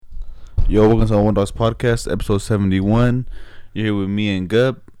Yo, welcome to One Dogs Podcast, episode 71. You're here with me and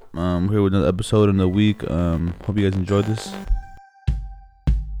Gub. We're here with another episode in the week. Hope you guys enjoyed this.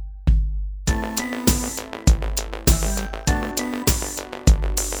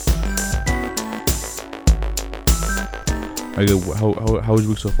 Are you good? How was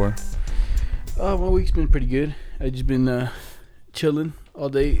your week so far? My week's been pretty good. I just been chilling all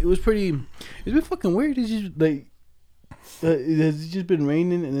day. It's been fucking weird. It's just like has it just been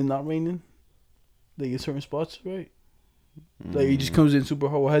raining and then not raining, like in certain spots, right? Like it just comes in super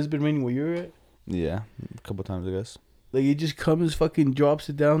hard. Well, has it been raining where you're at? Yeah, a couple times I guess. Like it just comes, fucking drops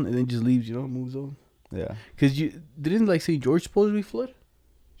it down, and then just leaves. Moves on. Yeah. Cause you didn't like St. George supposedly flood.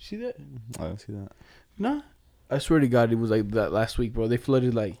 See that? I didn't see that. Nah. I swear to God, it was like that last week, bro. They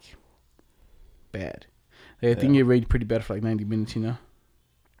flooded like bad. Like, I think it rained pretty bad for like 90 minutes. Yeah,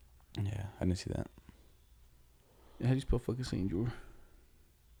 I didn't see that. How do you spell fucking St. George?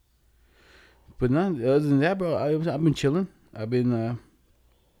 But not other than that, bro. I've been chilling. I just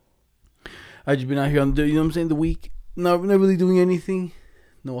been out here on the week. Not really doing anything.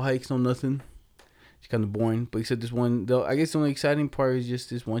 No hikes, no nothing. It's kind of boring. But except this one, though. I guess the only exciting part is just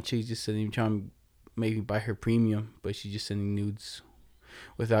this one chick just sending me trying to make me buy her premium, but she's just sending nudes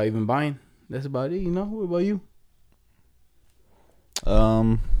without even buying. That's about it. What about you?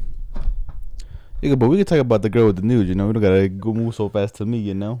 Yeah, but we can talk about the girl with the nudes. We don't gotta go move so fast to me.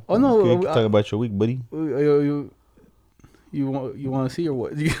 Oh no, we can talk about your week, buddy. You want to see or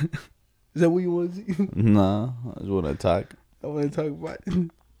what? Is that what you want to see? Nah, I just want to talk. I want to talk about it.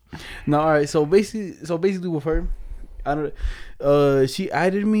 No, all right. So basically with her, I don't. She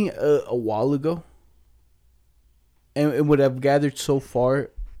added me a while ago, and what I've gathered so far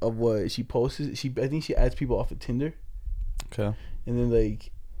of what she posted, I think she adds people off of Tinder. Okay. And then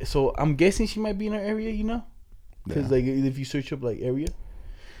so I'm guessing she might be in our area, because if you search up area,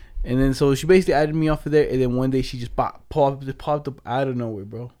 and then so she basically added me off of there, and then one day she just popped up out of nowhere,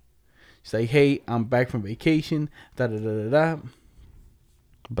 bro. She's like, "Hey, I'm back from vacation. Da da da da da.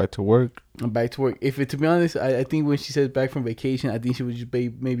 Back to work. I'm back to work." To be honest, I think when she says back from vacation, I think she was just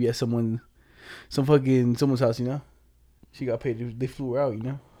maybe at someone's house, She got paid. They flew her out,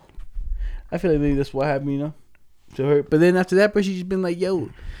 I feel like maybe that's what happened, to her. But then after that, bro, she's just been like, yo,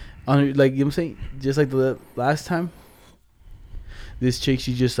 on her, what I'm saying? Just like the last time, this chick,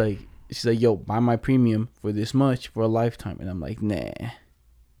 she's like, yo, buy my premium for this much for a lifetime. And I'm like, nah.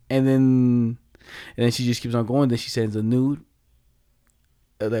 And then she just keeps on going. Then she sends a nude,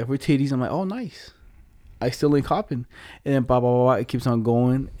 like her titties. I'm like, oh, nice. I still ain't copping. And then blah, blah, blah, blah, it keeps on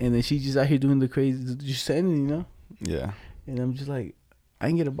going. And then she's just out here doing the crazy, just sending, Yeah. And I'm just like, I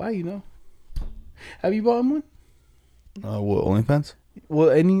ain't gonna buy, Have you bought one? What, OnlyFans? Well,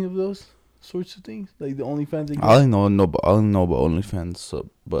 any of those sorts of things, like the OnlyFans. I only know about OnlyFans,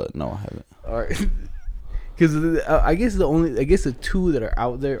 but no, I haven't. All right, because I guess the two that are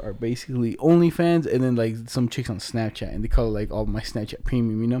out there are basically OnlyFans, and then some chicks on Snapchat, and they call it all my Snapchat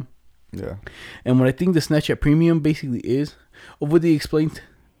Premium, Yeah. And what I think the Snapchat Premium basically is, of what they explained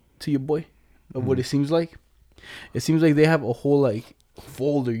to your boy, of what it seems like they have a whole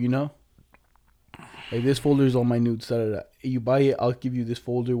folder, Like this folder is all my nudes. Da, da, da. You buy it, I'll give you this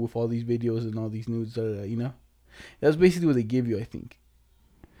folder with all these videos and all these nudes. Da, da, da, That's basically what they give you, I think.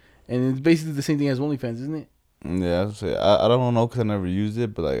 And it's basically the same thing as OnlyFans, isn't it? Yeah, I don't know because I never used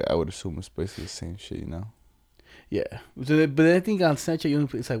it, but I would assume it's basically the same shit, Yeah, but I think on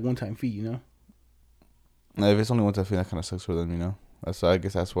Snapchat it's one-time fee, If it's only one-time fee, that kind of sucks for them, I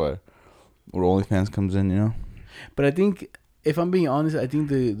guess that's why where OnlyFans comes in, But I think, if I'm being honest, I think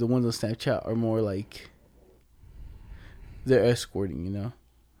the ones on Snapchat are more they're escorting,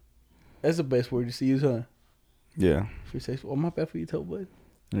 That's the best word to use, huh? Yeah. For sex. Oh, my bad for you, toe, bud.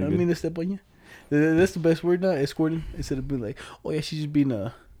 I You're don't good. mean to step on you. That's the best word now, escorting. Instead of being like, oh yeah, she's just being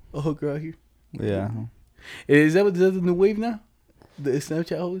a hooker out here. Yeah. Is that the new wave now? The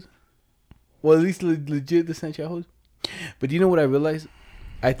Snapchat hoes? Well, at least legit the Snapchat hoes. But do you know what I realized?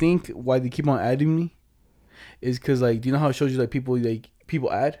 I think why they keep on adding me is because do you know how it shows you people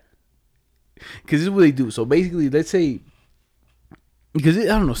add? Because this is what they do. So basically, let's say, because I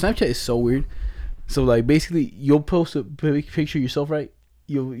don't know, Snapchat is so weird. So basically, you'll post a picture of yourself, right?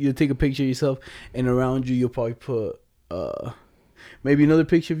 You'll take a picture of yourself, and around you, you'll probably put maybe another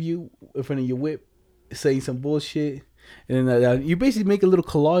picture of you in front of your whip, saying some bullshit, and then you basically make a little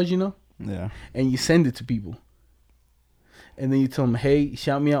collage, Yeah. and you send it to people. And then you tell them, hey,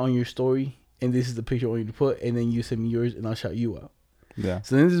 shout me out on your story, and this is the picture I want you to put, and then you send me yours, and I'll shout you out. Yeah.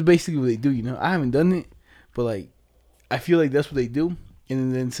 So then this is basically what they do, I haven't done it, but I feel like that's what they do.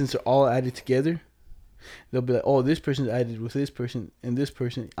 And then since they're all added together, They'll be like, oh, this person's added with this person and this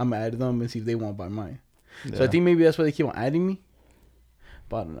person. I'm gonna add them and see if they want to buy mine. Yeah. So I think maybe that's why they keep on adding me.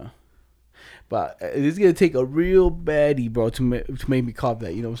 But I don't know. But it's gonna take a real baddie, bro, to make me cop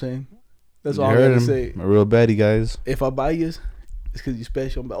that. You know what I'm saying? That's all I'm gonna say. A real baddie, guys. If I buy you, it's because you're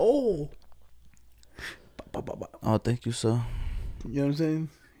special. I'm like, oh. Oh, thank you, sir. You know what I'm saying?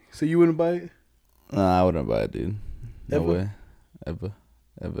 So you wouldn't buy it? Nah, I wouldn't buy it, dude. No Ever? way. Ever.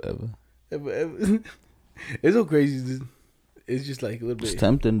 It's so crazy. It's just like a little It's bit.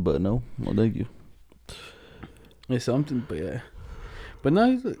 tempting, but no. No, thank you. It's something, but yeah. But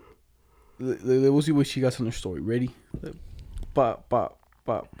now, we'll see what she got on her story. Ready? Pop.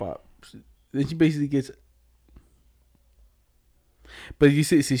 Then she basically gets. But you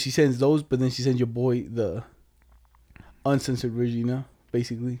see, she sends those, but then she sends your boy the uncensored version, you know,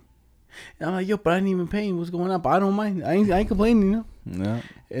 basically. And I'm like, yo, but I didn't even pay him. What's going on? But I don't mind. I ain't complaining, you know. Yeah.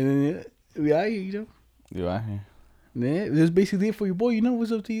 And then we out here, you know. You out here. Yeah, that's basically it for your boy. You know,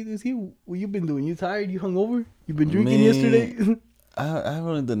 what's up to you this year? What you been doing? You tired? You hungover? You been drinking yesterday? I haven't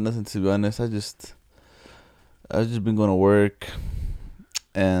really done nothing, to be honest. I've just been going to work,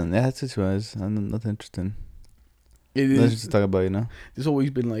 and yeah, that's it, guys. Nothing interesting. It Nothing is. to talk about, you know. It's always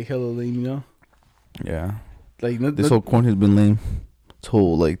been like hella lame, you know. Yeah. Like This whole quarantine's been lame. This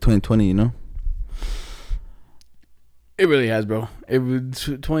whole like 2020, you know. It really has, bro.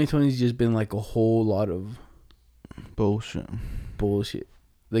 2020's just been like a whole lot of Bullshit.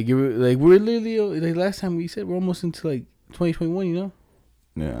 Like we're literally like last time we said we're almost into like 2021, you know.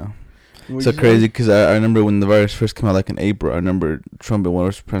 Yeah. We're It's so just crazy because I remember when the virus first came out, like in April. I remember Trump in one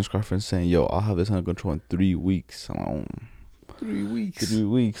of his press conferences saying, "Yo, I'll have this under control in 3 weeks." I'm like, 3 weeks. 3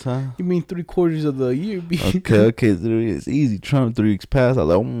 weeks, huh? You mean 3/4 of the year? Okay, 3 weeks. It's easy. Trump 3 weeks past. I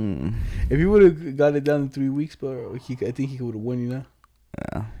was like, If he would have got it down in 3 weeks, bro, I think he would have won, you know.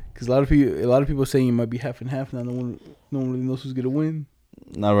 yeah. Because a lot of people saying it might be half and half now. No one really knows who's gonna win.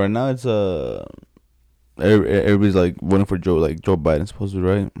 Now right now it's everybody's like voting for Joe Biden supposedly,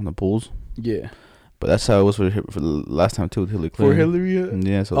 right, on the polls. Yeah. But that's how it was for the last time too with Hillary Clinton. For Hillary.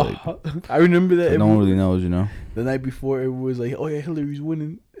 Yeah, so like I remember that. so no one really knows, you know. The night before, everyone was like, "Oh yeah, Hillary's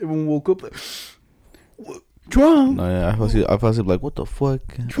winning." Everyone woke up like, "What? Trump." No, yeah, I fell asleep like, what the fuck?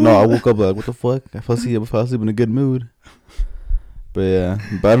 Trump. No, I woke up like, what the fuck? I fell asleep in a good mood. But yeah,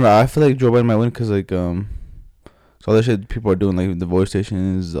 but I don't know. I feel like Joe Biden might win because like so all that shit people are doing, like the voice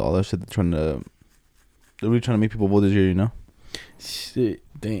stations, all that shit. They're really trying to make people vote this year, you know. Shit,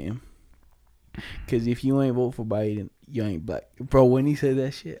 damn. Because if you ain't vote for Biden, you ain't black, bro. When he said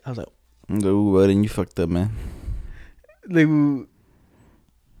that shit, I was like, Ooh, Biden, you fucked up, man. like,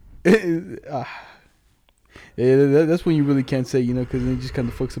 yeah, that's when you really can't say, you know, because it just kind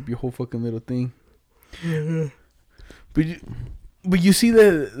of fucks up your whole fucking little thing. But you see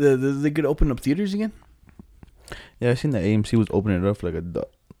that they're gonna open up theaters again. Yeah, I seen that AMC was opening it up for like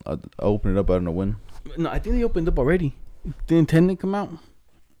open it up. I don't know when. No, I think they opened up already. Didn't Tenet come out?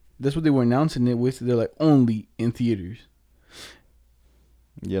 That's what they were announcing it with. They're like only in theaters.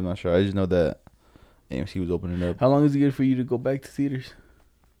 Yeah, I'm not sure. I just know that AMC was opening up. How long is it good for you to go back to theaters?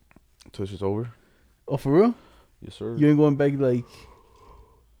 So it's just over. Oh, for real? Yes, sir. You ain't going back like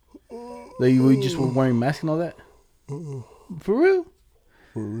we just were wearing masks and all that? For real?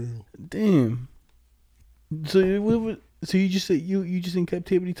 For real. Damn. So you just said you just in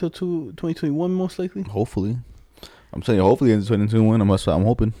captivity till 2021 most likely? Hopefully. I'm saying hopefully in 2021. I'm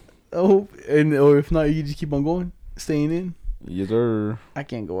hoping. Oh, or if not, you just keep on going, staying in. Yes, sir. I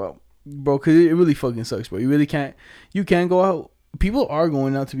can't go out, bro, because it really fucking sucks, bro. You really can't. You can't go out. People are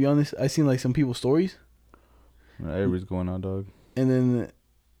going out, to be honest. I seen like some people's stories. Everybody's going out, dog. And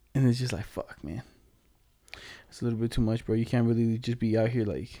it's just like, fuck, man. It's a little bit too much, bro. You can't really just be out here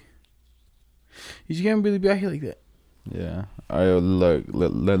like. You just can't really be out here like that. Yeah. All right, look.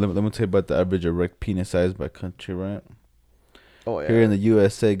 Let me tell you about the average erect penis size by country, right? Oh yeah. Here in the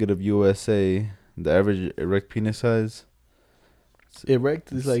USA, good of USA, the average erect penis size.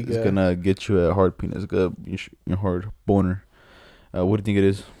 Erect is like it's gonna get you a hard penis, your hard boner. What do you think it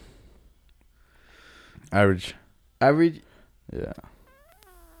is? Average. Average. Yeah.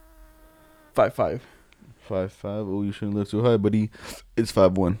 5'5". 5'5". Oh, you shouldn't live too high, buddy. It's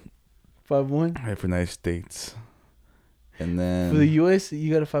 5'1". 5'1". Right, for United States. And then For the US,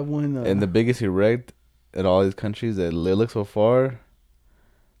 you got a 5'1". And the biggest erect in all these countries that look so far,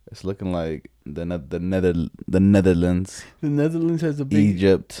 it's looking like the Netherlands, The Netherlands has a big.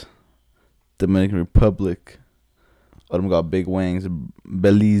 Egypt, Dominican Republic. All of them got big wangs.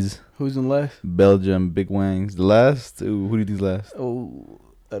 Belize, Who's in last? Belgium, big wangs. The last, ooh, who do you think's last? Oh,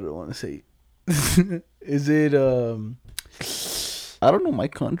 I don't want to say. Is it I don't know my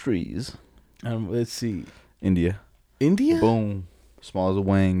countries. Let's see. India. India? Boom. Small as a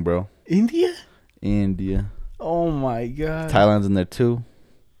wang, bro. India? India. Oh my god. Thailand's in there too.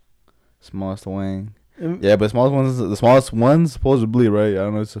 Smallest wang. Um, Yeah, but the smallest one's supposedly, right? I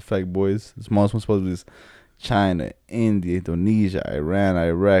don't know if it's a fact, boys. The smallest one's supposedly is China, India, Indonesia, Iran,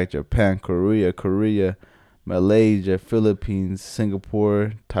 Iraq, Japan, Korea, Malaysia, Philippines,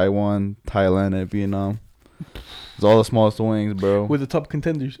 Singapore, Taiwan, Thailand, and Vietnam. It's all the smallest wings, bro. We're the top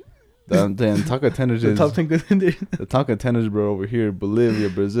contenders. The top contenders The top 10 contenders. the top contenders, bro, over here: Bolivia,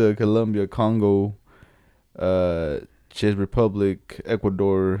 Brazil, Colombia, Congo, Czech Republic,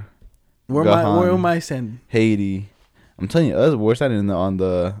 Ecuador, Where am I standing? Haiti. I'm telling you, we're standing on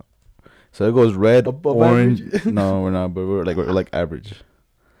the. So it goes red, Above orange. average? No, we're not, but we're like average.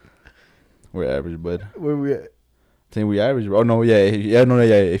 We're average, bud. Where we at? I think we average. Oh no, yeah.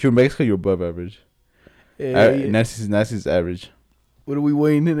 If you're Mexico, you're above average. Yeah. Nasty's average. What are we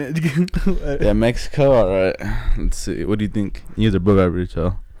weighing in at? Yeah, Mexico. All right. Let's see. What do you think? You're above average,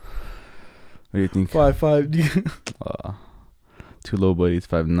 huh? What do you think? 5'5". Too low, buddy. It's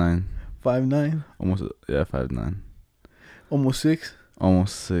 5'9". 5'9". Almost. Yeah, 5'9". Almost 6.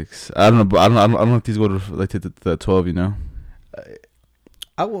 Almost 6. I don't know. But I don't know if these go to like to the 12. You know.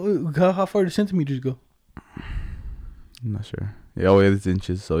 How far do centimeters go? I'm not sure. Yeah, oh yeah, it's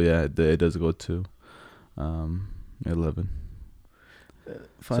inches. So yeah, it does go to 11.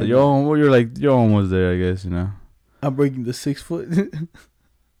 So you're almost there, I guess. You know. I'm breaking the 6 foot.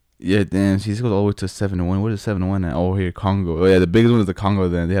 Yeah, damn. She goes all the way to 7-1. What is 7-1 at? Oh, here Congo. Oh yeah, the biggest one is the Congo.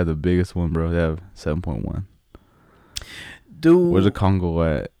 Then they have the biggest one, bro. They have 7.1. Dude, where's the Congo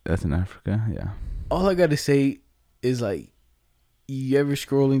at? That's in Africa. Yeah. All I gotta say is like, you ever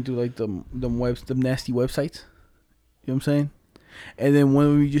scrolling through like them nasty websites? You know what I'm saying? And then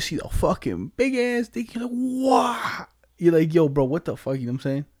when you just see the fucking big ass dick, you're like, wow. You're like, yo, bro, what the fuck? You know what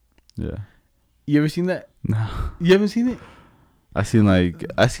I'm saying? Yeah. You ever seen that? No. You haven't seen it? I seen like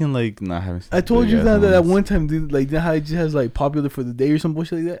no, I haven't seen. I told you that at one time, dude. Like, how it just has like popular for the day or some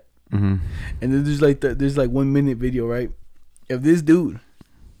bullshit like that. Mm-hmm. And then there's like 1 minute video, right? Of this dude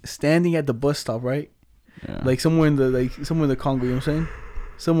standing at the bus stop, right? Yeah. Like somewhere in the Congo, you know what I'm saying?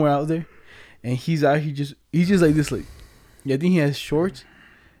 Somewhere out there, and he's out here he's just like this, like, yeah, I think he has shorts,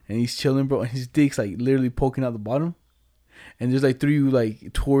 and he's chilling, bro, and his dick's like literally poking out the bottom, and there's like 3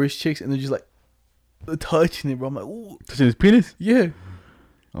 like tourist chicks, and they're just like touching it, bro. I'm like, ooh, touching his penis? Yeah.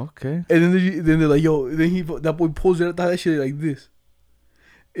 Okay. And then they're like, yo, that boy pulls it out that shit like this,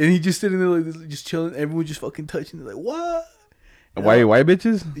 and he just sitting there like this, just chilling. Everyone just fucking touching it, like, what? White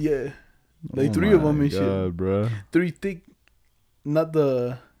bitches? Yeah. Like 3 of them and shit, bro. 3 thick, not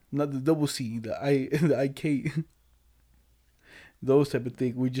the double C, the IK. Those type of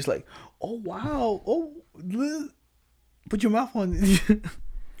thing. We're just like, oh wow, put your mouth on it.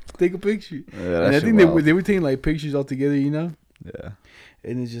 Take a picture. Yeah, and I think they were taking like pictures all together, you know. Yeah.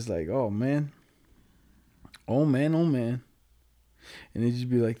 And it's just like, oh man, oh man, and it just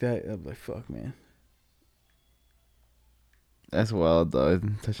be like that. I'm like, fuck, man. That's wild, though.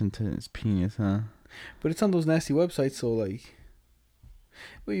 Touching his penis, huh? But it's on those nasty websites, so like,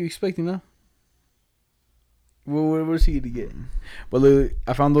 what are you expecting, huh? What's he to get? But look,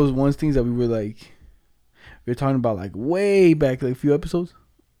 I found those things that we were talking about like way back, like a few episodes.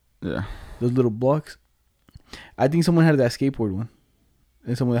 Yeah. Those little blocks. I think someone had that skateboard one,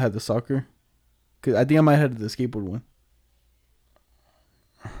 and someone had the soccer. Cause I think I might have had the skateboard one.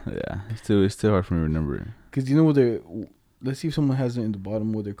 Yeah, it's still hard for me to remember it. Cause you know what they're. Let's see if someone has it in the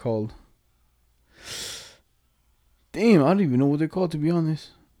bottom. What they're called. Damn, I don't even know what they're called, to be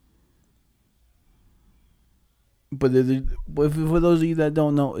honest. But for those of you that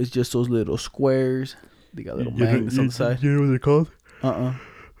don't know, it's just those little squares. They got little magnets on the side. You know what they're called?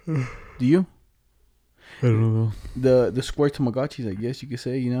 Do you? I don't know. The square Tamagotchis, I guess you could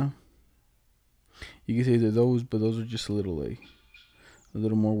say, you know? You could say they're those, but those are just a little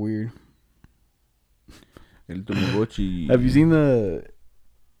more weird. El Tamagotchi. Have you seen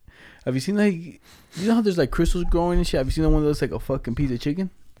like, you know how there's like crystals growing and shit? Have you seen the one that looks like a fucking piece of chicken?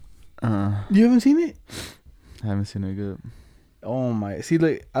 You haven't seen it? I haven't seen it good. Oh my! See,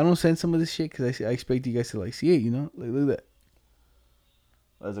 like, I don't send some of this shit because I expect you guys to like see it. You know, like, look at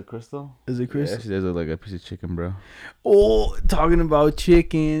that. As a crystal? Is it crystal? Yeah, she does look like a piece of chicken, bro. Oh, talking about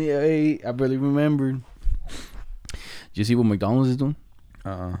chicken. Hey, I barely remembered. Did you see what McDonald's is doing?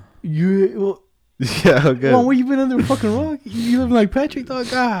 You well. Yeah, okay. Come on, where you been under a fucking rock? You living like Patrick, dog?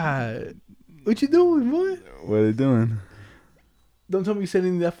 God, what you doing, boy? What are they doing? Don't tell me you're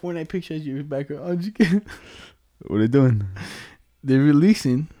sending that Fortnite picture as your background. I'm just kidding. What are they doing? They're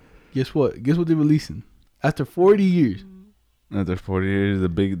releasing. Guess what? Guess what they're releasing? After 40 years. After 40 years, the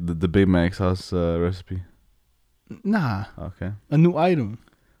Big Mac sauce recipe. Nah, Okay. a new item.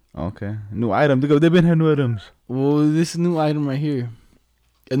 Okay. New item. They've been here new items. Well, this new item right here,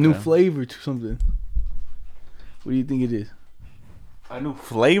 a new flavor to something. What do you think it is? A new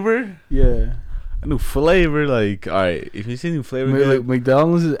flavor? Yeah. A new flavor, like, alright, if you see new flavor, Like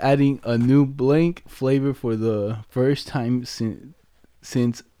McDonald's is adding a new blank flavor for the first time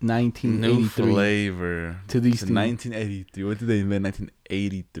since 1983. new flavor to these to things. 1983. What did they invent?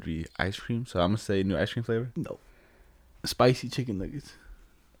 1983 ice cream. So I'm gonna say new ice cream flavor. No, spicy chicken nuggets.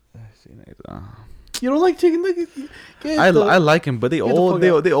 uh, You don't like chicken nuggets? I like them, but they the old. fuck They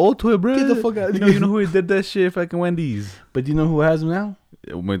out. they old to it, bro. Get the fuck out. You know who did that shit? Fucking Wendy's. But you know who has them now?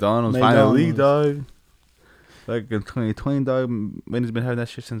 McDonald's finally, dog. Like in 2020, dog. Wendy's been having that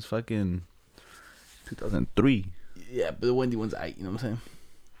shit since fucking 2003. Yeah, but the Wendy ones, you know what I'm saying?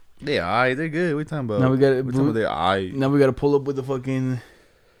 They alright, they're good. What you talking about? Now we got What talking about? They alright. Now we got to pull up with the fucking.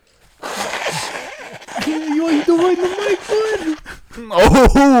 You doing the mic, bud?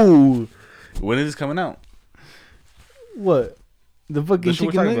 Oh, when is this coming out? What? The fucking The shit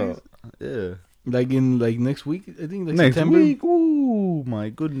we're chicken talking nuggets? about. Yeah. Like in next week, I think Next September. week. Ooh, my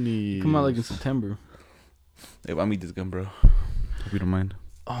goodness. Come out like in September. Hey, I'll meet this gun, bro. Hope you don't mind.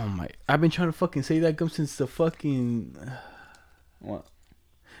 Oh my! I've been trying to fucking say that gum since the fucking. What?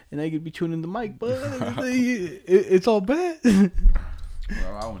 And I could be chewing in the mic, but it's all bad.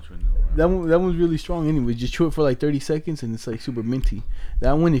 Well, I want you to know. That one's really strong. Anyway, just chew it for like 30 seconds, and it's like super minty.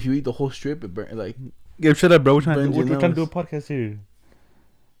 That one, if you eat the whole strip, it burn like. Yeah, shut up, bro. We're trying Burns your to do a nose. podcast here.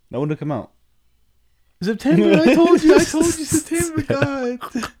 That one to come out. September. I told you September. God,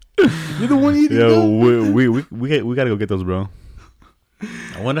 you're the one eating. Yo, gum. we gotta go get those, bro.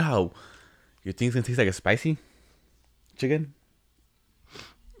 I wonder how your thing's gonna taste like a spicy chicken.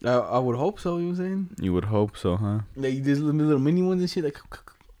 I would hope so. You know what I'm saying? You would hope so, huh? Like there's little mini ones and shit. Like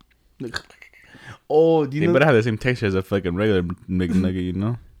oh, do you They know better have the same texture as a fucking regular McNugget, you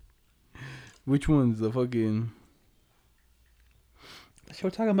know? which ones? The fucking. That's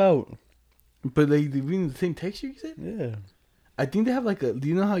what we're talking about. But like they being the same texture. You said? Yeah. I think they have like a. Do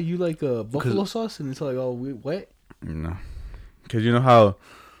you know how you like a buffalo sauce and it's like all wet? No. Because you know how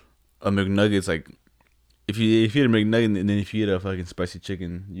a McNugget's like, if you eat a McNugget and then if you eat a fucking spicy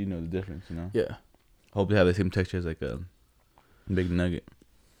chicken, you know the difference, you know? Yeah. Hope they have the same texture as like a big nugget.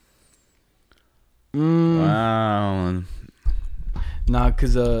 Mm. Wow. Nah,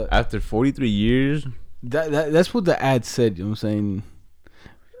 cause After 43 years, that's what the ad said. You know what I'm saying?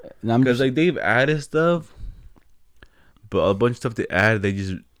 because like they've added stuff, but a bunch of stuff they add, they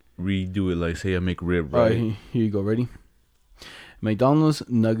just redo it. Like say a McRib, All right? right, here you go. Ready? McDonald's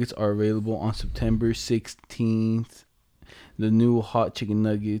nuggets are available on September 16th. The new hot chicken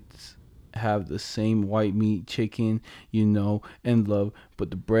nuggets have the same white meat chicken you know and love,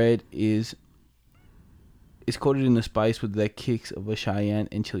 but the bread is coated in a spice with that kicks of a cayenne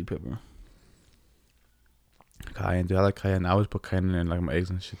and chili pepper. Cayenne, dude. I like cayenne. I always put cayenne in like my eggs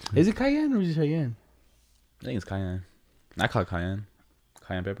and shit too. Is it cayenne or is it cayenne? I think it's cayenne. I call it cayenne.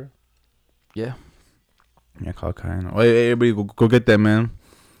 Cayenne pepper. Yeah. Yeah, I call it cayenne. Oh, hey, everybody, go get that, man.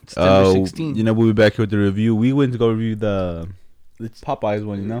 September 16th. You know, we'll be back here with the review. We went to go review the Popeyes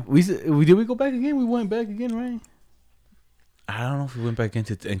one, you know? Did we go back again? We went back again, right? I don't know if we went back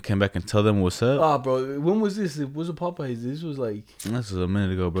into and came back and tell them what's up. Ah, bro. When was this? It was a Popeyes. This was like This is a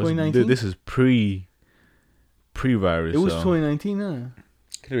minute ago, bro. 2019? This is pre-virus. it was so. 2019, huh?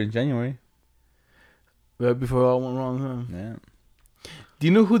 Could have been January. Right before all went wrong, huh? Yeah. Do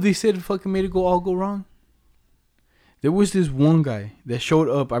you know who they said fucking made it all go wrong? There was this one guy that showed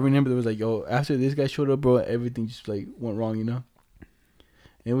up. I remember there was like, yo, after this guy showed up, bro, everything just like went wrong, you know?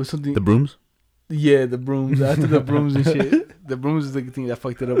 And it was something. The brooms? Yeah, the brooms. After the brooms and shit. The brooms is like the thing that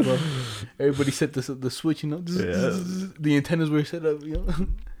fucked it up, bro. Everybody set the switch, you know? Yeah. The antennas were set up, you know?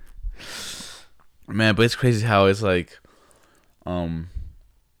 Man, but it's crazy how it's like, how,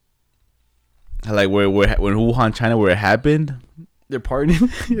 like where when Wuhan, China, where it happened, They're partying.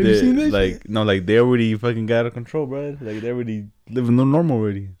 Have you seen that like shit? no, like they already fucking got out of control, bro. Like they already living normal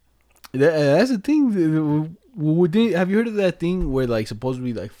already. That's the thing. Have you heard of that thing where like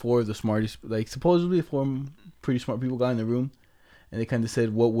supposedly like four of the smartest, like supposedly four pretty smart people got in the room, and they kind of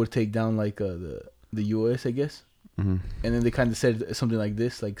said what would take down like the U.S. I guess, Mm-hmm. and then they kind of said something like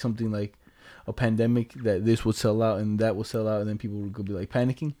this, like something like a pandemic that this would sell out and that would sell out, and then people would be like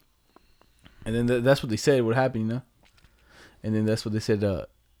panicking, and then that's what they said would happen, you know, and then that's what they said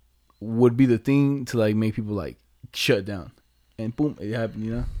would be the thing to like make people like shut down, and boom, it happened,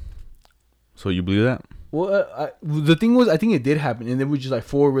 you know. So you believe that? Well, the thing was, I think it did happen, and there were just like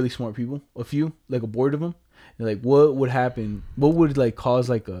four really smart people, a few, like a board of them, Like, what would happen? What would like cause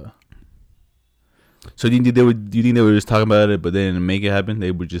like a? So do you think they were just talking about it, but they didn't make it happen?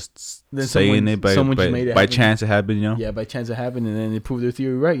 They were just Then saying it by happen. chance it happened, you know? Yeah, by chance it happened, and then they proved their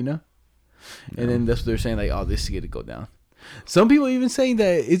theory right, you know. And then that's what they're saying, like, oh, this is gonna go down. Some people even saying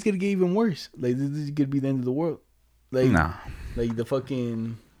that it's gonna get even worse. Like, this is gonna be the end of the world. Like, nah. Like the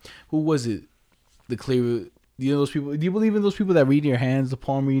fucking, who was it? The clear. You know those people? Do you believe in those people that read your hands, the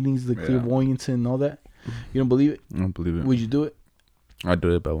palm readings, the clairvoyance, and all that? You don't believe it? I don't believe it. Would you do it? I'd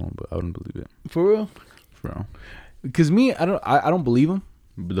do it, but I wouldn't believe it. For real? For real. Because me, I don't believe them.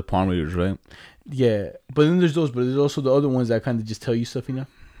 But the palm readers, right? Yeah, but then there's those, but there's also the other ones that kind of just tell you stuff, you know.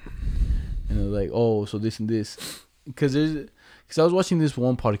 And they're like, oh, so this and this, because I was watching this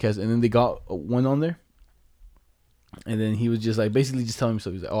one podcast, and then they got one on there, and then he was just like basically just telling me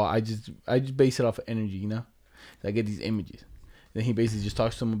stuff. He's like, oh, I just base it off of energy, you know. I get these images. Then he basically just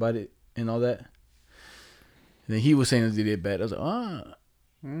talks to them about it and all that. And then he was saying that they did bad. I was like,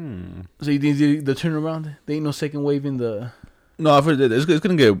 So you think the turnaround? There ain't no second wave in the. No, I've heard it's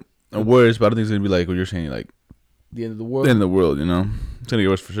gonna get worse, but I don't think it's gonna be like what you're saying, like the end of the world. The end of the world, you know. It's gonna get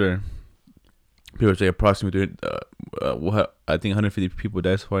worse for sure. People say approximately, I think 150 people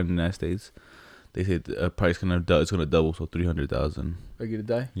died so far in the United States. They say the price it's gonna double, so 300,000. Are you gonna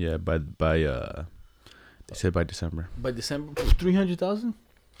die? Yeah, by they said by December. By December, 300,000.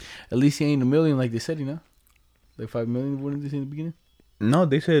 At least he ain't a million like they said, you know. Like 5 million, what did they say in the beginning? No,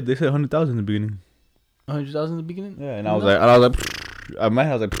 they said 100,000 in the beginning. 100,000 in the beginning. Yeah, and I was like, at my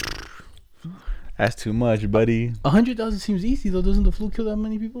house, that's too much, buddy. 100,000 seems easy though. Doesn't the flu kill that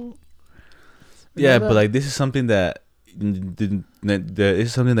many people? Yeah, but like this is something that this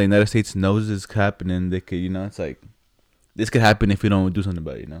is something the United States knows is happening. They could, you know, it's like this could happen if we don't do something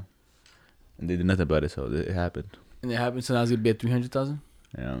about it, you know. And they did nothing about it, so it happened. And it happened, so now it's gonna be at 300,000.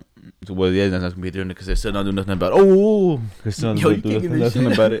 Yeah. So that's not gonna be 300 because they're still not doing nothing about it. Oh, they're still not doing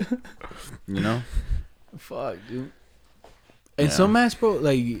nothing about it. You know. Fuck, dude. And some masks, bro,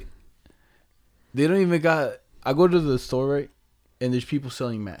 like they don't even got. I go to the store, right, and there's people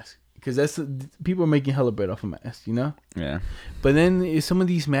selling masks. Because people are making hella bread off of masks, you know? Yeah. But then is some of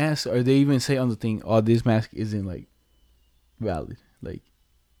these masks, or they even say on the thing, oh, this mask isn't, like, valid. Like,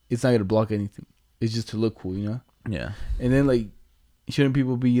 it's not going to block anything. It's just to look cool, you know? Yeah. And then, like, shouldn't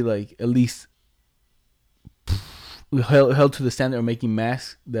people be, like, at least held to the standard of making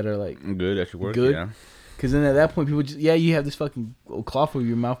masks that are, like... Good, that should work, good? Yeah. Because then at that point, people just... Yeah, you have this fucking cloth over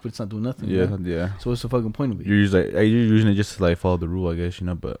your mouth, but it's not doing nothing. Yeah, right? yeah. So what's the fucking point of it? You're using it just to, like, follow the rule, I guess, you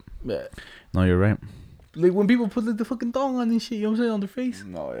know, but... Yeah. No, you're right. Like, when people put, like, the fucking thong on and shit, you know what I'm saying, on their face?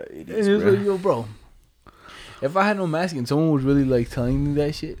 No, yeah, And it's like, yo, bro. If I had no mask and someone was really, like, telling me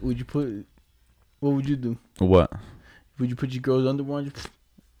that shit, what would you do? What? Would you put your girl's underwear on?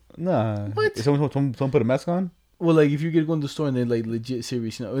 Nah. What? If someone put a mask on? Well, like, if you get to go in the store and they're, like, legit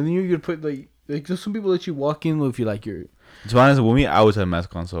serious, you know, and then you're gonna put, like there's some people let you walk in if you like your... To be honest, with me, I always have a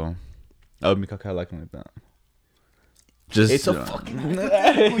mask on, so I would be kind of liking like that. Just, it's a fucking you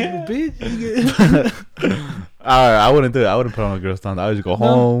bitch. Alright, I wouldn't do it. I wouldn't put on a girl's thong. I would just go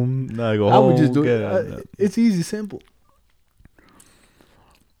home. No, I go home. I would just do it. It's easy, simple.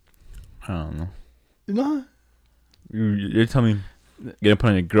 I don't know. No. You're telling me you're gonna put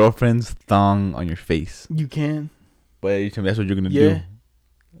on your girlfriend's thong on your face. You can. But you tell me that's what you're gonna do.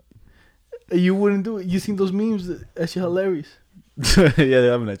 You wouldn't do it. You seen those memes? That shit hilarious. Yeah,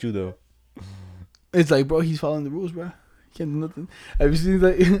 they're laughing at you though. It's like, bro, he's following the rules, bro. He can't do nothing. Have you seen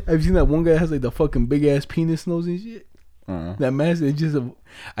that one guy that has like the fucking big ass penis nose and shit? That mask is just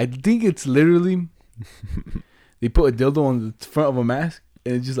I think it's literally they put a dildo on the front of a mask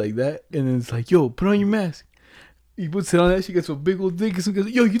and it's just like that, and then it's like, yo, put on your mask. He puts it on that shit, gets a big old dick, and goes,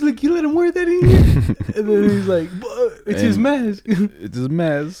 yo, you let him wear that in here? And then he's like, it's his mask. It's his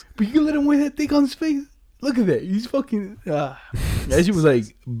mask. But you can let him wear that thing on his face. Look at that. He's fucking... That shit was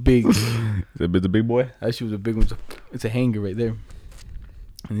like big. It's a big boy? That shit was a big one. It's a hanger right there.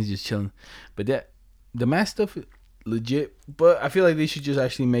 And he's just chilling. But the mask stuff, legit. But I feel like they should just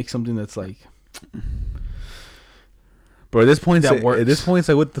actually make something that's like... Bro, at this point, works. At this point, it's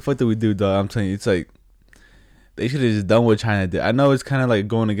like, what the fuck do we do, dog? I'm telling you, it's like... They should have just done what China did. I know it's kind of like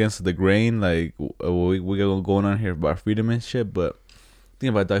going against the grain, like we got going on here about freedom and shit. But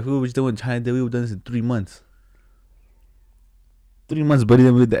think about that. If we were doing China did, we would have done this in 3 months. 3 months, buddy.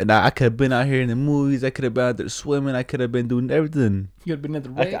 I could have been out here in the movies. I could have been out there swimming. I could have been doing everything. You could have been at the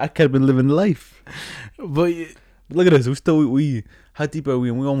right. I could have been living life. But look at us. We how deep are we?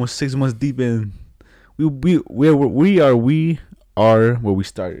 And we're almost 6 months deep in. We are where we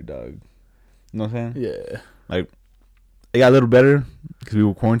started, dog. You know what I'm saying? Yeah. Like, it got a little better because we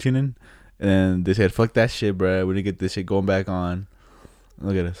were quarantining, And they said, "Fuck that shit, bro. We're gonna get this shit going back on."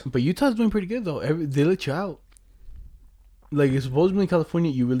 Look at us. But Utah's doing pretty good though. They let you out. Like it's supposedly in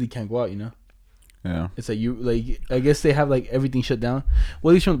California, you really can't go out. You know. Yeah. It's like you like. I guess they have like everything shut down.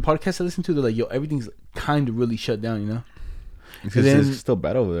 Well, at least from the podcast I listen to, they're like, yo, everything's kind of really shut down. You know. It's still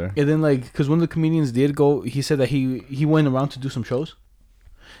bad over there. And then like, cause one of the comedians did go. He said that he went around to do some shows.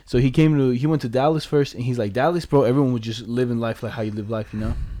 So he went to Dallas first, and he's like, Dallas, bro, everyone was just living life like how you live life, you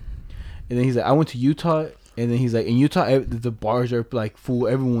know. And then he's like, I went to Utah, and then he's like, in Utah, the bars are like full,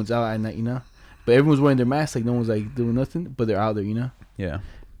 everyone's out at night, you know. But everyone's wearing their masks, like no one's like doing nothing, but they're out there, you know. Yeah.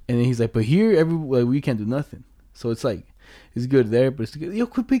 And then he's like, but here, we can't do nothing. So it's like, it's good there, but it's good. Yo,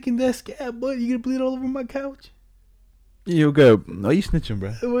 quit picking that scab, bud. You gonna bleed all over my couch. You go. No, you snitching,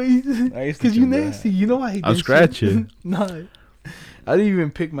 bro. Because you nasty. You know I hate I'm that scratching. shit. Nah. I didn't even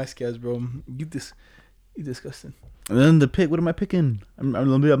pick my scabs, bro. You disgusting. And then the pick. What am I picking? I'm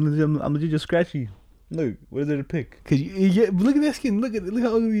legit just scratchy. Look, what is there to pick? Cause look at that skin. Look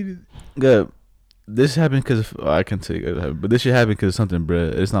how ugly it is. Good. This happened because I can say it, but this shit happened because of something,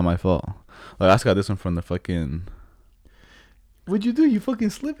 bro. It's not my fault. Like I just got this one from the fucking. What'd you do? You fucking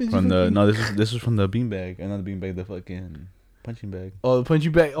slipping? This was from the beanbag, and not the beanbag, the fucking punching bag. Oh, the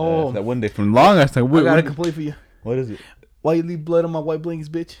punching bag. Oh, that one day from long ass time. I got a complaint for you. What is it? Why you leave blood on my white blankets,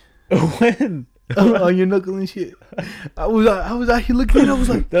 bitch? When? On your knuckle and shit. I was out here looking at it. I was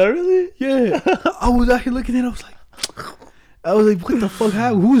like, did I really? Yeah. I was out here looking at it. I was like, what the fuck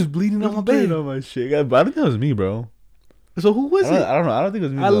happened? Who was bleeding on my bed? On my shit. But I don't think that was me, bro. So who was it? I don't know. I don't think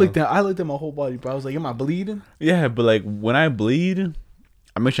it was me. I looked at my whole body, bro. I was like, am I bleeding? Yeah, but like when I bleed,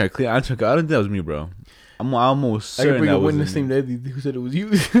 I make sure I clean. I don't think that was me, bro. I'm almost certain. I can bring that a witness wasn't named Eddie who said it was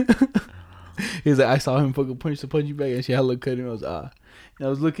you. He was like, I saw him fucking punch the punching bag, and she had a look cut, and I was And I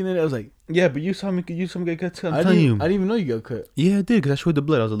was looking at it. I was like, yeah, but you saw me get cut. I'm telling telling you. I didn't even know you got cut. Yeah, I did because I showed the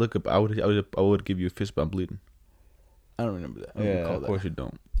blood. I was like, look up. I would give you a fist, but I'm bleeding. I don't remember that. Of course you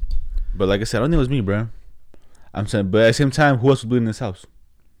don't. But like I said, I don't think it was me, bro. I'm saying, but at the same time, who else was bleeding in this house?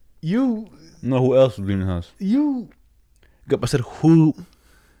 You. No, who else was bleeding in the house? You. I said, who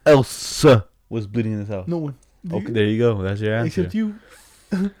else was bleeding in this house? No one. Okay, there you go. That's your answer. Except you.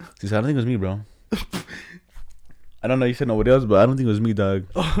 See, so I don't think it was me, bro. I don't know. You said nobody else, but I don't think it was me, dog.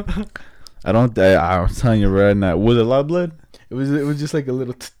 I'm telling you right now. Was it a lot of blood? It was just like a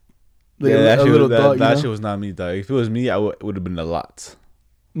little. That shit was not me, dog. If it was me, it would have been a lot.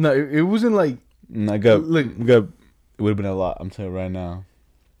 No, it wasn't like. Look, it would have been a lot. I'm telling you right now.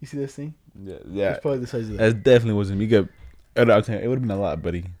 You see that thing? Yeah. It's probably the size of that. That definitely wasn't me. I'm telling you, it would have been a lot,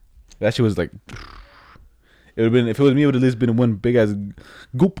 buddy. That shit was like. It would have been, if it was me, it would have at least been one big ass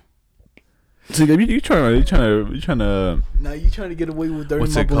goop. So you trying to. Now you trying to get away with dirty.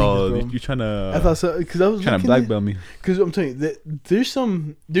 What's it called? You trying to. I thought so because I was trying to blackmail me. Because I'm telling you, there's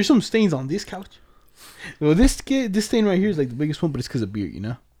some stains on this couch. Well, this stain right here is like the biggest one, but it's because of beer, you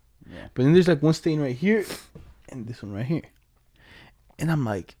know. Yeah. But then there's like one stain right here, and this one right here, and I'm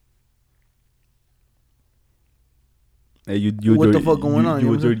like, hey, you what the fuck going on?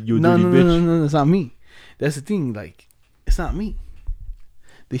 No, it's not me. That's the thing. Like, it's not me.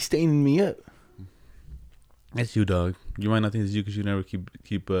 They staining me up. That's you, dog. You might not think it's you because you never keep.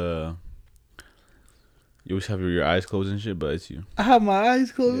 You always have your eyes closed and shit, but it's you. I have my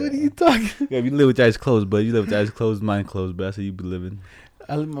eyes closed. Yeah. What are you talking? Yeah, you live with your eyes closed, but you live with your eyes closed, mind closed. But that's how you be living.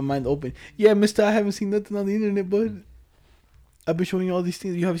 I leave my mind open. Yeah, mister, I haven't seen nothing on the internet, bud. I've been showing you all these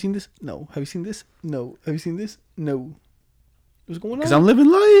things. You haven't seen this? No. Have you seen this? No. Have you seen this? No. What's going on? Because I'm living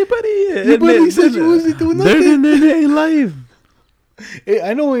life, buddy. Your buddy said you wasn't doing nothing. They ain't life. Hey,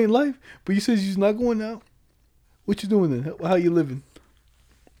 I know it ain't life, but you said you're not going out. What you doing then? How you living?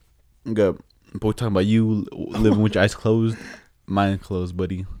 Good. Boy, talking about you living with your eyes closed, mind closed,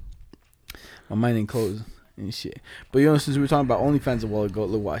 buddy. My mind ain't closed and shit. But you know, since we were talking about OnlyFans a while ago,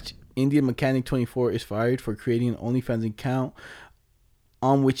 look, watch. Indian Mechanic 24 is fired for creating an OnlyFans account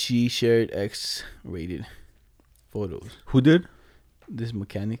on which she shared X-rated photos. Who did? This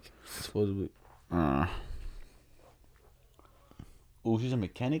mechanic, supposedly. Oh, she's a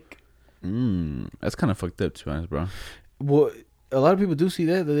mechanic? That's kind of fucked up, to be honest, bro. Well, a lot of people do see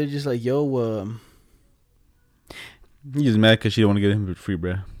that they're just like, yo, He's just mad because she don't want to give him for free,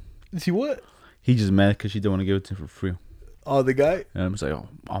 bro. See what? He's just mad because she don't want to give it to him for free. Oh, the guy? And I'm just like, oh,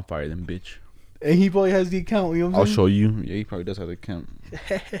 I'll fire them, bitch. And he probably has the account, you know what I'm saying? I'll show you. Yeah, he probably does have the account.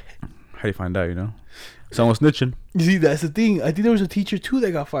 How do you find out, you know? Someone snitching. You see, that's the thing. I think there was a teacher, too,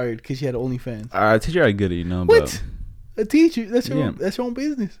 that got fired because she had OnlyFans. Teacher, I get it, you know. What? But, a teacher? That's her own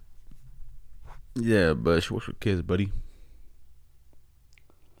business. Yeah, but she works with kids, buddy.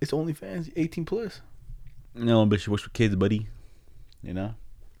 It's OnlyFans, 18 plus. No, but she works with kids, buddy. You know?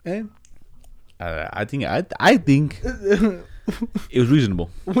 And? I think it was reasonable.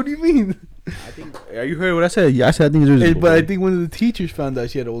 What do you mean? I think. You heard what I said? Yeah, I said I think it's reasonable. But I think one of the teachers found out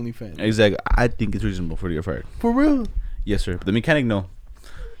she had OnlyFans. Exactly. I think it's reasonable for your fired. For real? Yes, sir. But the mechanic, no.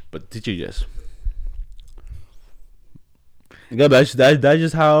 But the teacher, yes. Yeah, that's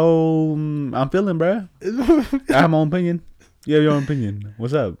just how I'm feeling, bro. I have my own opinion. You have your own opinion.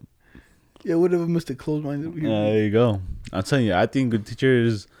 What's up? Yeah, whatever, Mr. Close-minded over here. There you go. I'm telling you, I think good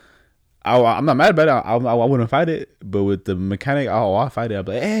teachers. I'm not mad about it. I wouldn't fight it. But with the mechanic, I'll fight it. I'll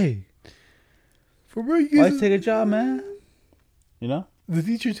be like, hey, for real, why take a job, man? You know? The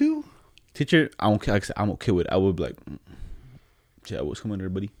teacher too? Teacher, I'm okay. Like I said, I'm okay with it. I would be like, yeah, what's coming there,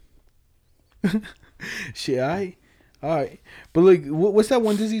 buddy? Shit, all right. But like, what's that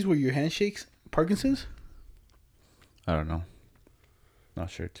one disease where your hand shakes? Parkinson's? I don't know. Not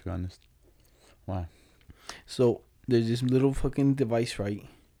sure, to be honest. Why? So there's this little fucking device, right?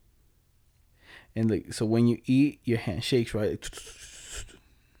 And like, so when you eat, your hand shakes, right?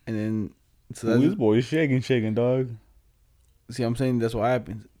 And then, so that's, this boy is shaking, dog. See what I'm saying? That's what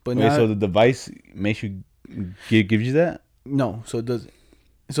happens. But wait, now, so the device makes you gives you that? No, so it doesn't.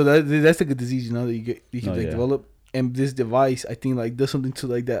 So that's like a disease, you know, that you can develop. And this device, I think, like does something to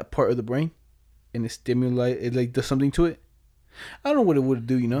like that part of the brain, and it like does something to it. I don't know what it would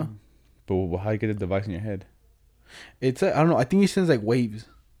do, you know. But how you get the device in your head? It's I don't know. I think it sends like waves,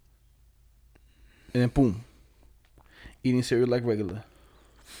 and then boom, eating cereal like regular.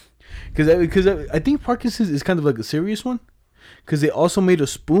 Because I think Parkinson's is kind of like a serious one, because they also made a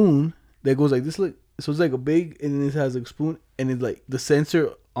spoon that goes like this. Look, so it's like a big, and then it has like a spoon, and it's like the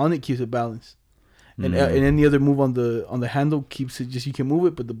sensor on it keeps it balanced, and any other move on the handle keeps it just, you can move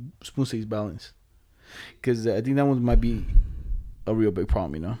it, but the spoon stays balanced. Because I think that one might be a real big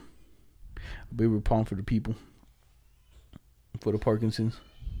problem, you know, a big problem for the people, for the Parkinson's.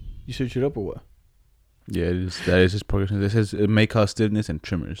 You search it up or what? Yeah, it is. That is just Parkinson's. It says it may cause stiffness and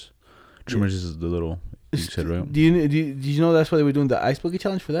tremors. Tremors is the little you said, right? Did you know that's why they were doing the ice bucket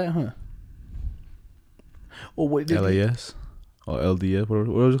challenge for that, huh? Oh wait, LAS or LDS, what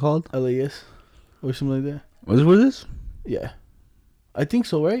was it called? LAS or something like that. What is this? Yeah, I think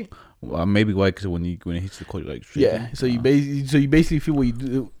so, right? Well, maybe why? Because when it hits the cold, like shaking. Yeah. So you basically feel what you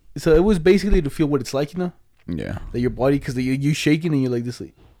do. So it was basically to feel what it's like, you know. Yeah. That your body, because you shaking and you're like this,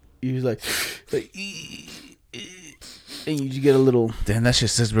 like you're like, and you just get a little. Damn, that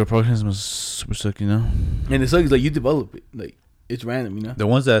shit says Parkinson's must super suck, you know. And it sucks like you develop it, like it's random, you know. The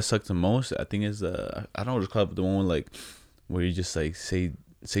ones that suck the most, I think, is I don't know what it's called, but the one like where you just like say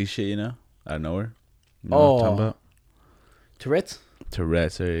shit, you know, out of nowhere. You know what I'm talking about?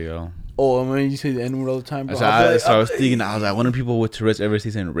 Tourette's, there you go. Oh, I mean, you say the N word all the time, bro. So I was thinking, I was like, when do people with Tourette's ever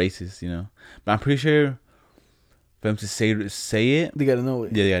say something racist, you know? But I'm pretty sure for them to say it, they gotta know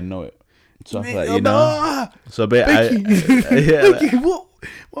it. Yeah, they gotta know it. So I feel like, you know. So, but yeah.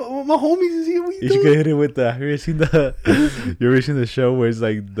 What, my homies is here. What you should hit it with the. You ever seen the show where it's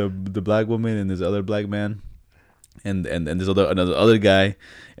like the black woman and this other black man, and there's another guy,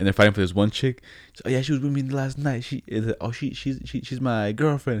 and they're fighting for this one chick. So, oh yeah, she was with me last night. She's my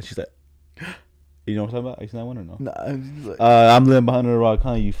girlfriend. She's like, you know what I'm talking about? You seen that one or no? Nah, I'm living behind the rock,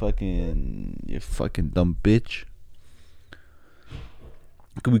 huh? You fucking dumb bitch.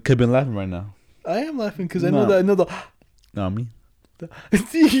 We could have been laughing right now. I am laughing because I know the. No, me.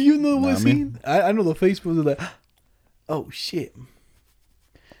 You know what scene? I know the face, but like, oh shit,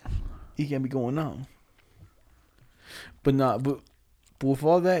 he can't be going on. But with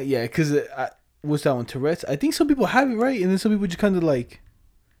all that, yeah, because what's that one? Tourette's. I think some people have it, right, and then some people just kind of like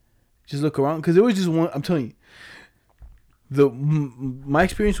just look around, because there was just one. I'm telling you, my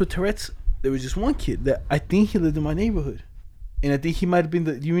experience with Tourette's, there was just one kid that I think he lived in my neighborhood, and I think he might have been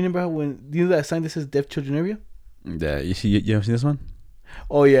do you remember how do you know that sign that says deaf children area? Yeah, you ever seen this one?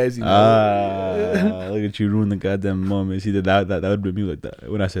 Oh yeah, look at you ruin the goddamn moment. See that would be me like that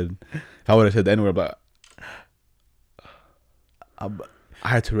when I said, if I would have said the N-word, but I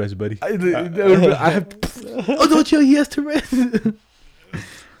had Tourette's, buddy. I have. Oh, don't you? He has Tourette's.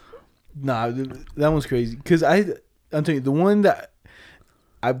 Nah, that one's crazy. Cause I'm telling you, the one that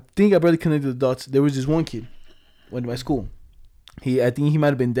I think I barely connected the dots. There was this one kid went to my school. I think he might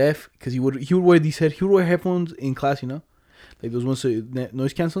have been deaf, because he would wear headphones in class, you know, like those ones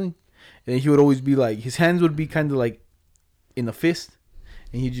noise canceling, and he would always be like, his hands would be kind of like in a fist,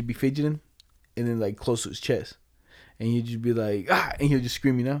 and he'd just be fidgeting, and then like close to his chest, and he'd just be like and he'd just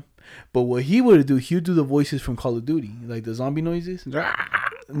scream, you know. But what he would do, he would do the voices from Call of Duty, like the zombie noises. No,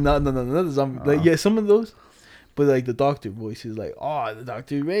 not the zombie. Like, yeah, some of those, but like the doctor voices, like, oh, the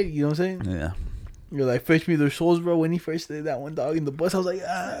doctor ready, you know what I'm saying? Yeah. You're like, fetch me their souls, bro. When he first did that one dog in the bus, I was like,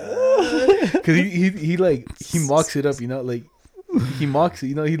 ah. Because he mocks it up, you know? Like, he mocks it,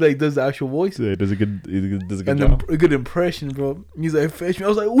 you know? He, like, does the actual voice. Yeah, does a good And job. a good impression, bro. He's like, fetch me. I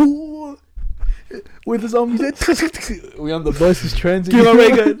was like, ooh. Where the zombies at? We on the bus, is transit. Give my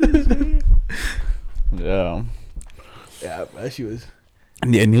ray gun. Yeah. Yeah, that she was.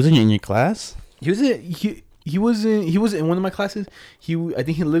 And he was in your class? He was in one of my classes. I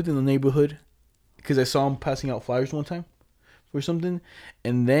think he lived in the neighborhood because I saw him passing out flyers one time or something,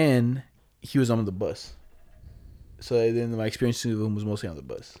 and then he was on the bus. So then my experience with him was mostly on the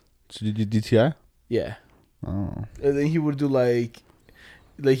bus. So did you DTI? Yeah. Oh. And then he would do like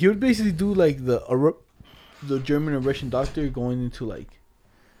he would basically do like the German or Russian doctor going into like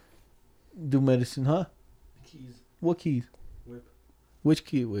do medicine, huh? Keys. What keys? Whip. Which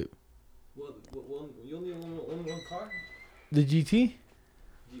key? Whip? Well, you only own one car? The GT?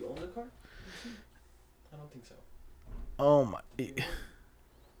 Do you own the car? I don't think so. Oh my. Eddie,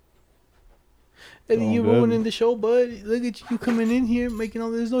 Oh, you good. ruining the show, bud. Look at you coming in here making all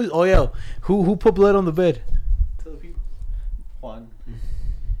this noise. Oh yeah, who put blood on the bed? Tell the people. Juan.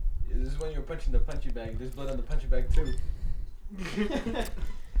 This is when you're punching the punching bag. There's blood on the punching bag too.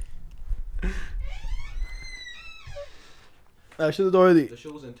 Shut the door, Eddie. The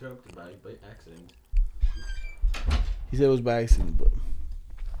show was interrupted by accident. He said it was by accident, but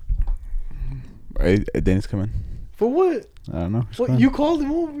Right, Danny's coming. for what? I don't know. What you called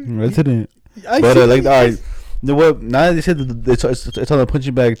him over? I didn't. I But said like, yes. all right. You know what? Now that they said that it's on the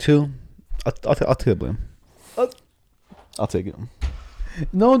punching bag too, I'll take the blame. I'll take it.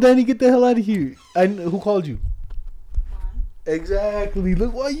 No, Danny, get the hell out of here. Who called you? Exactly.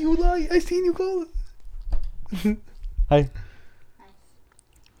 Look, why you lie? I seen you call. Hi.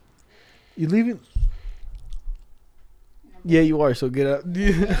 You leaving? Yeah, you are. So get out.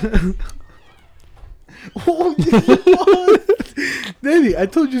 Oh, Danny, I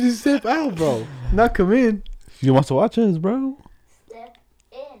told you to step out, bro. Not come in. You want to watch us, bro? Step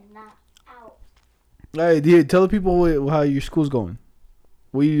in, not out. All right, here. Tell the people how your school's going.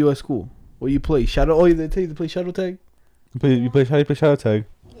 What do you do at school? What do you play? Shadow? Oh, they tell you to play shadow tag. How do you play shadow tag?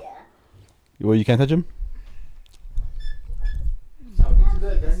 Yeah. Well, you can't touch him.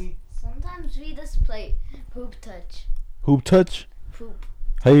 Sometimes we just play poop touch. Hoop touch. Poop.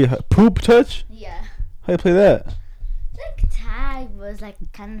 How you poop touch? Yeah. How you play that? Like tag was like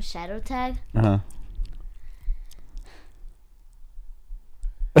kind of shadow tag. Uh huh.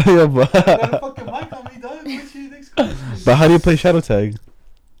 Yeah, fucking mic on me, dog. What's your next question? but how do you play shadow tag?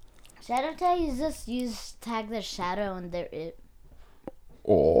 Shadow tag is just tag their shadow and their it.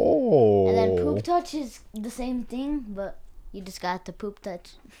 Oh. And then poop touch is the same thing, but you just got the poop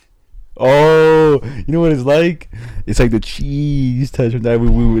touch. Oh, you know what it's like? It's like the cheese touch from that we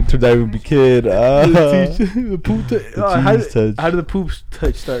would be kid. The poop touch. The cheese touch. How did the poop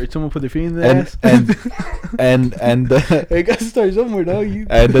touch start? Did someone put their feet in the And ass? and It got to start somewhere, dog.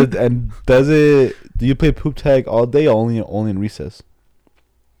 and does it? Do you play poop tag all day or only in recess?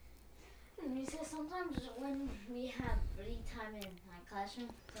 Sometimes when we have free time in my classroom,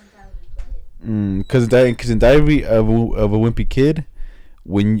 sometimes we play it. Because in Diary of a Wimpy Kid,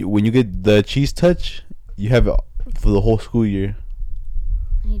 when you get the cheese touch, you have it for the whole school year.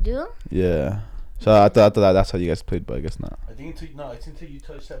 You do? Yeah. So I thought that's how you guys played, but I guess not. I think it's until you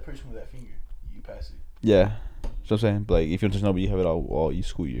touch that person with that finger, you pass it. Yeah. So I'm saying, but like, if you don't touch nobody, you have it all you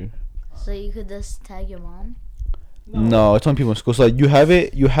school year. So you could just tag your mom? No, it's on people in school. So like, you have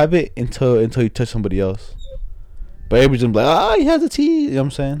it until you touch somebody else. But everybody's gonna be like, he has a T. You know what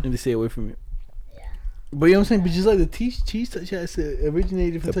I'm saying? And they stay away from you. Yeah. But you know what I'm saying? But just like the cheese touch, yeah, it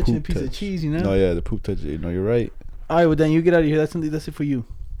originated from The touching a poop piece of touch. cheese, you know? No, yeah, the poop touch. No, you're right. All right, well, then you get out of here. That's it for you.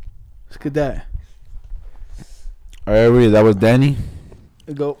 Look at that. All right, everybody, that was Danny,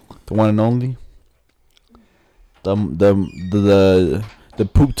 Go. the one and only, the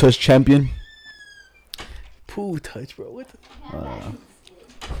poop touch champion. Poop touch, bro. What the?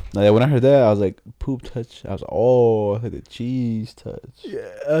 Now, yeah, when I heard that, I was like, poop touch. I was like, oh, I heard the cheese touch. Yeah,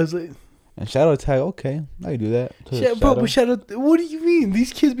 I was like, And shadow tag, okay, I can do that. shit, bro, but shadow. What do you mean?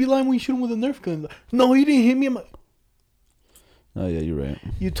 These kids be lying when you shoot them with a Nerf gun. No, you didn't hit me. Oh yeah, you're right.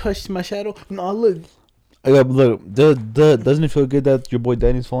 You touched my shadow. No, look. Look, doesn't it feel good that your boy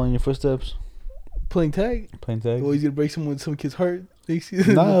Danny's following in your footsteps? Playing tag. Playing tag. Oh, he's gonna break some kid's heart.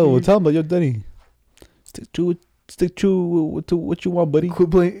 No, tell him, but yo, Danny, stick true to what you want, buddy. Quit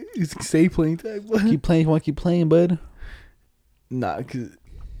playing. Stay playing tag. Bud. Keep playing if you want to keep playing, bud. Nah, cause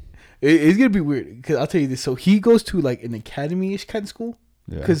it's gonna be weird. Cause I'll tell you this. So he goes to like an academy-ish kind of school.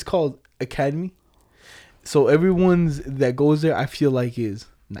 Yeah. Cause it's called academy. So everyone's that goes there, I feel like is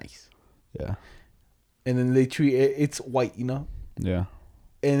nice. Yeah. and then they treat it's white, you know. Yeah.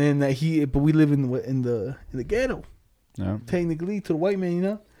 And then but we live in the ghetto, Yeah. technically to the white man, you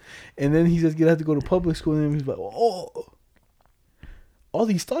know. And then he says gonna have to go to public school, and then he's like, oh, all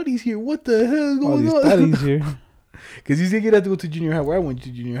these studies here, what the hell is All going these on? studies here. Because he's gonna have to go to junior high, where I went to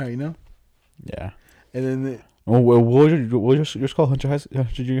junior high, you know. Yeah. And then What was your school? Hunter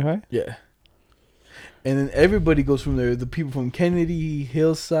Junior High? yeah, and then everybody goes from there. The people from Kennedy,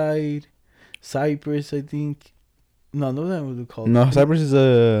 Hillside, Cypress, I think. No, that was called. No, Cypress is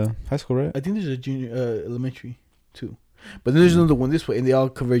a high school, right? I think there's a junior elementary too, but then there's another one this way, and they all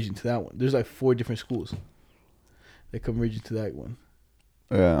converge into that one. There's like 4 different schools that converge into that one.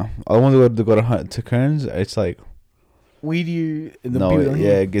 Yeah. I want to go to Kearns. It's like Weedier and the no, people down yeah,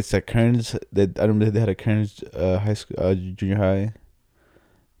 here. it gets at Kearns. I don't know if they had a Kearns high school, junior high.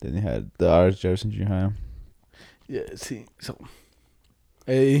 Then they had the R.S. Jefferson Junior High. Yeah, see, so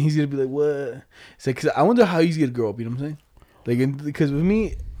and he's gonna be like, what? It's like, 'cause I wonder how he's gonna grow up. You know what I'm saying? Like, because with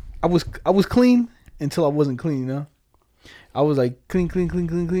me, I was clean until I wasn't clean. You know, I was like clean,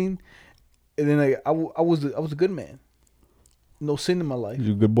 and then like I was a good man. No sin in my life.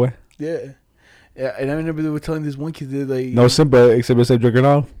 You a good boy? Yeah. Yeah, and I remember they were telling this one kid that like No simple, except drinking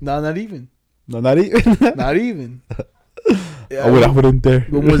off. no, not even, No, not even. not even. Yeah, I wouldn't dare.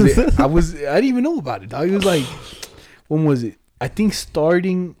 When was it? I didn't even know about it, dog. It was like, when was it? I think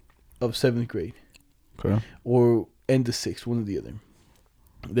starting of 7th grade Okay. or end of 6th, one or the other.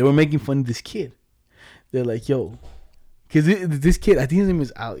 They were making fun of this kid. They're like, yo, because this kid, I think his name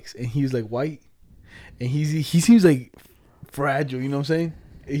is Alex, and he was like white, and he seems like fragile. You know what I'm saying?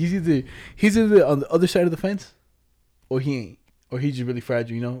 He's either on the other side of the fence, or he ain't, or he's just really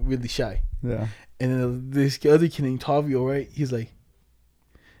fragile. You know, really shy. Yeah. And then this other kid named Tavio, right? He's like,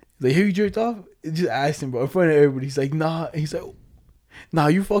 have you jerked off? Just asked him, bro, in front of everybody. He's like, nah. And he's like, nah,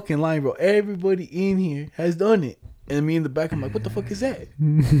 you fucking lying, bro. Everybody in here has done it. And me in the back, I'm like, what the fuck is that?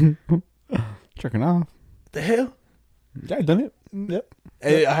 Jerking off. The hell? Yeah, I done it. Yep.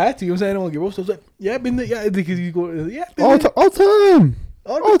 And I had to, you know what I'm saying? I don't want to get roasted. I was like, yeah, I've been there. Yeah, because you go, yeah, been All there. time. All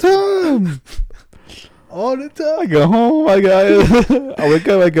time. All the time. I go home. I wake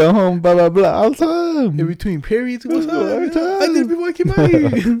up. I go home. Blah blah blah. All time. In between periods, what's up? Every time. I did it before I came out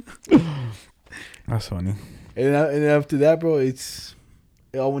here. That's funny. And then after that, bro, it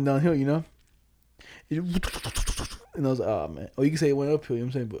all went downhill, you know? And I was like, oh, man. Oh, you can say it went uphill, you know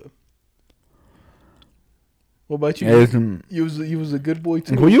what I'm saying? But what about you? You was a good boy,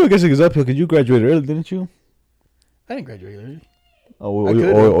 too. Well, you I guess it was uphill because you graduated early, didn't you? I didn't graduate early.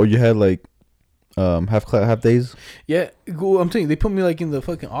 Or you had like half days. Yeah, I'm telling you, they put me like in the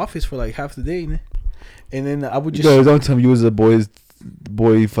fucking office for like half the day, man. And then I would just. No, don't tell me you was a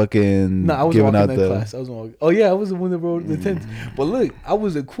boy fucking. Nah, I was giving walking out that the class. I was walking. Oh yeah, I was the one that wrote the tent. But look, I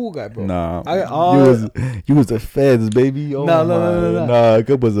was a cool guy, bro. Nah, I you was the feds, baby. Oh No. Nah,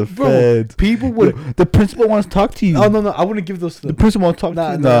 Cup was the feds. People would. The principal wants to talk to you. Oh no, I wouldn't give those to The them. principal wants to talk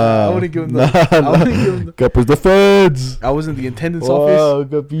to you. Nah, I wouldn't give them those. I wouldn't give them. Cup was the feds. I was in the attendance office. Wow,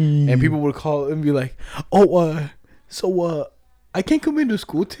 Guppy. And people would call and be like, "Oh, so I can't come into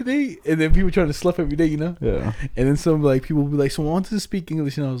school today." And then people trying to slough every day, you know. Yeah. And then some like people would be like, "So I wanted to speak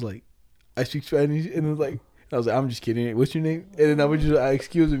English," and I was like, "I speak Spanish," and it was like, I was like, "I'm just kidding. What's your name?" And then I would just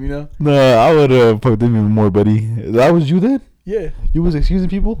excuse him, you know. Nah, I would have fucked them even more, buddy. That was you then? Yeah, You was excusing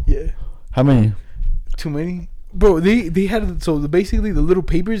people? yeah. How many? Too many, bro. They had basically the little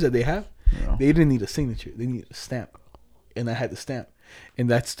papers that they have. Yeah. They didn't need a signature. They needed a stamp, and I had the stamp, and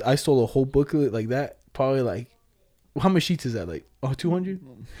I stole a whole booklet like that. Probably like, how many sheets is that? Like 200.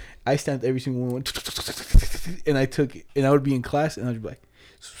 I stamped every single one, and I took it, and I would be in class, and I'd be like,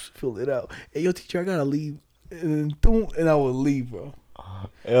 fill it out. Hey, yo, teacher, I gotta leave, and then boom, and I would leave, bro.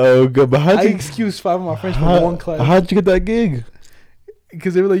 Oh, good. But I excused 5 of my friends from one class How'd you get that gig?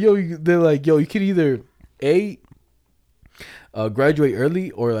 because they were like, yo, you could either graduate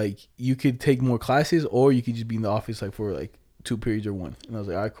early, or like you could take more classes, or you could just be in the office like for like 2 periods or 1. And I was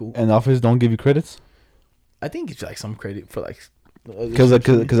like, all right, cool. And the office don't give you credits? I think it's like some credit for like, Because I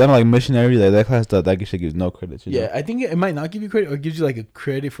don't like missionary, like that class, that shit gives no credits. You know? I think it might not give you credit, or gives you like a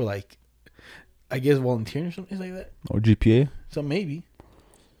credit for like, I guess volunteering or something like that. Or GPA? So maybe.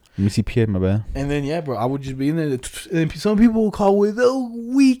 Let me see PA, my bad. And then bro, I would just be in there. And some people will call with the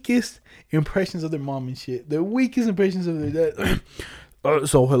weakest impressions of their mom and shit. The weakest impressions of their dad.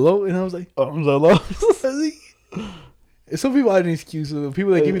 So hello, and I was like, hello. And some people I didn't excuse. So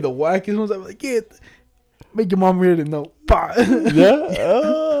people that give me the wackest ones, I'm like, yeah, make your mom read it. No,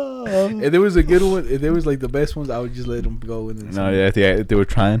 Yeah. And there was a good one. And there was like the best ones. I would just let them go. And then No, yeah, they were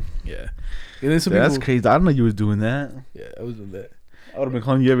trying. yeah. And then some That's people, crazy. I didn't know you was doing that. yeah, I was doing that. I would have been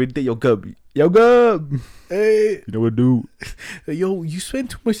calling you every day. Yo, Gub. Yo, Gub. Hey, You know what, dude? yo, you spend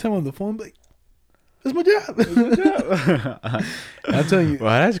too much time on the phone. Like, that's my job. I'm telling you.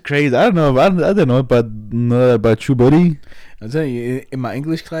 Wow, that's crazy. I don't know. I don't know about you, buddy. I'm telling you. In my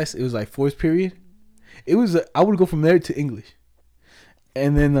English class, it was like fourth period. It was. I would go from there to English,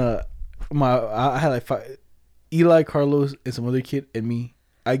 and then I had like five, Eli, Carlos, and some other kid, and me.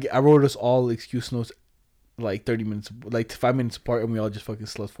 I wrote us all excuse notes, like 30 minutes, like 5 minutes apart, and we all just fucking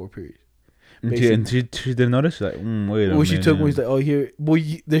slept 4 periods. And she didn't notice. Like, wait a minute. What she took was like, oh, here, well,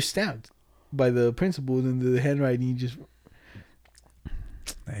 they're stamped by the principal, and the handwriting. You just.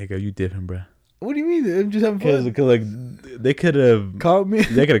 Hey, girl, you different, bro. What do you mean? I'm just having fun. Because like they could have Caught me.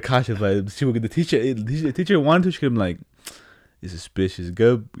 They could have caught you. Like, see what the teacher wanted to. She could have been like, "It's suspicious.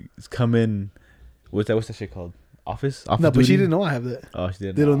 Go, it's coming. What's that shit called? Office No, but duty? she didn't know I have that. Oh, she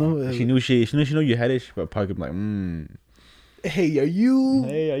didn't. They don't know. She knew you had it. She probably could be like, Hey, are you?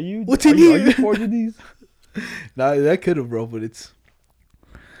 Hey, are you? What's are in you, Are here? you forging these? Nah, that could have, bro. But it's.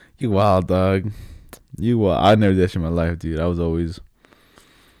 You wild dog. You wild. I never did that shit in my life, dude. I was always.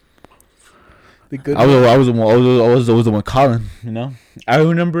 The good. I was always the one calling. You know. I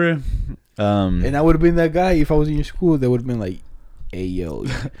remember. And I would have been that guy if I was in your school. That would have been like, "Hey, yo,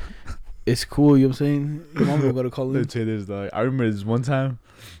 it's cool." You know what I'm saying? Your mom would go to call in. Let's say this, dog. I remember this one time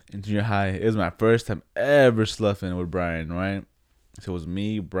in junior high. It was my first time ever sloughing with Brian, right? So it was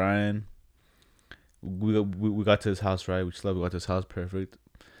me, Brian. We got to his house, right? We slept. We got to his house, perfect.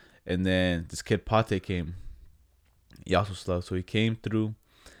 And then this kid Pate came. He also slept, so he came through.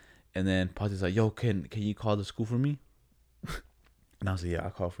 And then Pate's like, "Yo, can you call the school for me?" And I was like, "Yeah,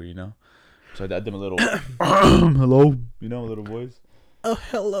 I'll call for you, you know." So I did a little hello, you know, a little voice. Oh,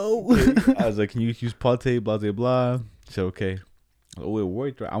 hello. I was like, "Can you use Pate, blah, blah, blah?" She said, "Okay." Oh, it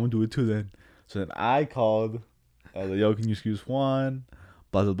worked, right? I'm going to do it too then. So then I called. I was like, "Yo, can you excuse Juan?"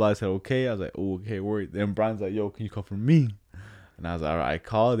 Blah, blah, blah. I said, "Okay." I was like, "Oh, okay, worked." Then Brian's like, "Yo, can you call for me?" And I was like, "All right." I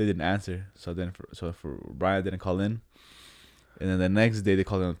called. They didn't answer. So for Brian, I didn't call in. And then the next day, they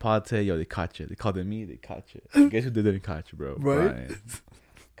called in Pate. Yo, they caught you. They called in me. They caught you. Guess who didn't catch you, bro? Right.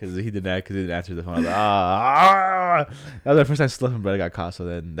 Because he didn't answer the phone. I was like, That was the first time sloughing, but I got caught. So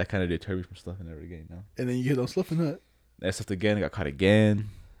then that kind of deterred me from sloughing ever again, you know? And then you hit on sloughing that. I slept again. I got caught again.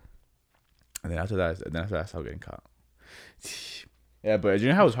 And then after that, I started getting caught. Yeah, but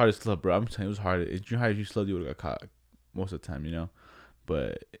junior high was hard to slough, bro. I'm telling you, it was hard. In junior high, if you slept, you would have got caught most of the time, you know?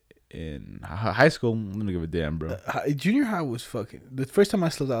 But in high school, I don't give a damn, bro. Junior high was fucking. The first time I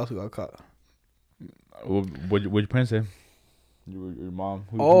slept, I also got caught. What'd your parents say? Your mom?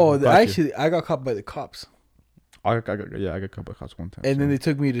 I got caught by the cops. I got caught by cops one time. And then they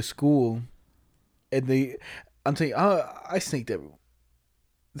took me to school. And I'm telling you, I snaked everyone.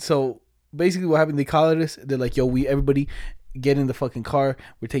 So basically what happened, they called us. They're like, "Yo, everybody get in the fucking car.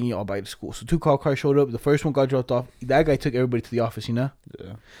 We're taking you all back to school." So 2 cars showed up. The first one got dropped off. That guy took everybody to the office, you know?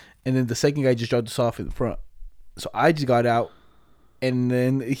 Yeah. And then the second guy just dropped us off in the front. So I just got out. And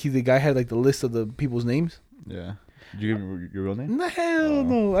then the guy had like the list of the people's names. Yeah. Did you give him your real name? No, hell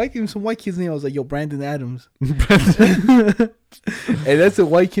no. I gave him some white kid's name. I was like, "Yo, Brandon Adams." And that's a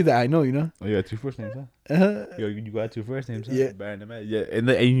white kid that I know, you know? Oh, you got 2 first names, huh? Uh-huh. Yo, you got 2 first names, huh? Yeah. Yeah. And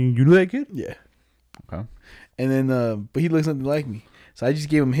you knew that kid? Yeah. Okay. And then, but he looks nothing like me. So I just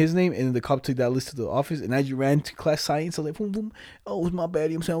gave him his name, and then the cop took that list to the office, and I just ran to class science. I was like, boom, boom. "Oh, it was my bad.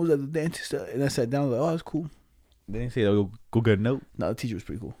 You know what I'm saying? I was at the dentist." And I sat down, I was like, "Oh, that's cool." They didn't say, "Oh, go get a note." No, the teacher was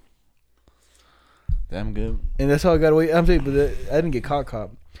pretty cool. Damn good. And that's how I got away. I'm saying, but I didn't get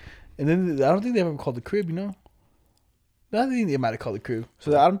caught. And then I don't think they ever called the crib, you know? No, I think they might have called the crib.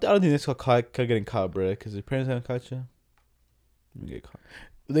 So I don't think it's called getting caught, bro. Because your parents haven't caught you. You get caught.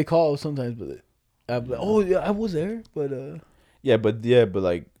 They call sometimes, but I'm like, "Oh, yeah, I was there." But Yeah, but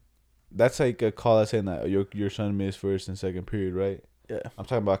like that's like a call that's saying that your son missed first and second period, right? yeah. I'm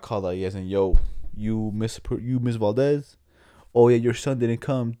talking about a call like yes and yo, you miss Valdez. Oh yeah, your son didn't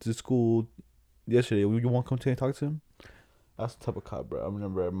come to school yesterday. You want to come and talk to him? That's the type of call, bro. I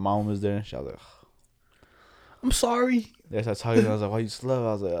remember mom was there and she was like, "I'm sorry." yes, I talking. I was like, "Why you slow?"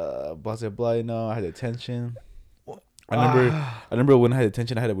 I was like, blah blah blah. You know, I had attention. I remember when I had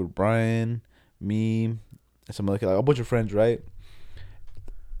attention, I had it with Brian, me, and some other kid, like a bunch of friends, right?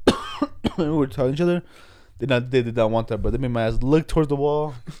 And we were talking to each other. They did not want that, but they made my ass look towards the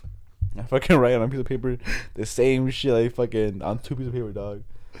wall. I fucking write on a piece of paper the same shit like fucking on 2 pieces of paper, dog.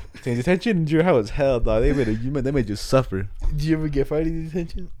 Saying detention in your house was hell, dog. They made you suffer. Did you ever get Friday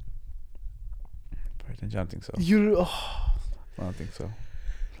detention? I don't think so. I don't think so.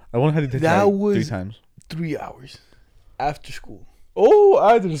 I only had detention That like was 3 times. 3 hours after school. Oh,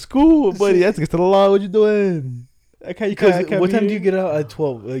 after school, buddy. That's against the law. What you doing? Because what time do you get out at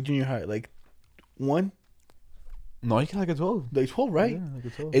 12? Like junior high, like 1, No, you can like a 12. like 12, right? Yeah, like a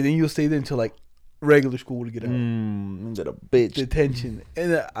 12. And then you'll stay there until like regular school to get out. That a bitch. Detention,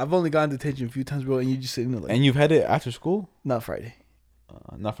 and I've only gotten detention a few times, bro. And you just sitting there like, And you've had it after school? not Friday.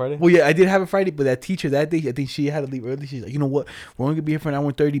 Not Friday? Well, yeah, I did have it Friday, but that teacher that day, I think she had to leave early. She's like, you know what? We're only gonna be here for an hour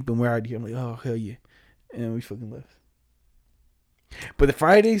and 30, but we're already here. I'm like, oh hell yeah, and we fucking left. But the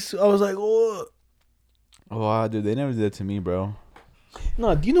Fridays, I was like, oh Oh, wow, dude, they never did that to me, bro.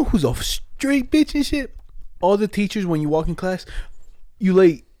 no. Do you know who's a straight bitch and shit? All the teachers when you walk in class, you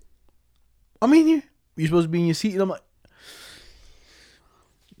late. I'm in here. You're supposed to be in your seat, and I'm like,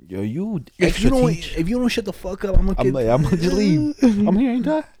 Yo, you if you extra don't, teach. if you don't shut the fuck up, I'm I'm gonna just leave. I'm here, ain't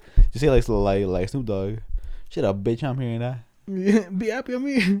I? Just say like Snoop Dogg. Shut up, bitch. I'm here, ain't I? Be happy I'm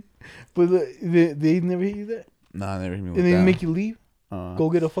here. But they never hit you that, Nah, never hit me with and then that. make you leave. Uh, Go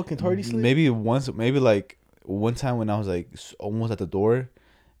get a fucking tardy slip. Maybe once, maybe like one time when I was like almost at the door, and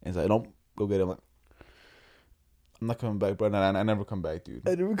it's like, don't go get it. I'm like, I'm not coming back, bro. I never come back, dude.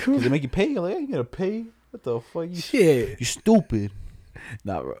 I never Cause come. they make you pay. Like, you gotta pay. What the fuck? Shit. You stupid.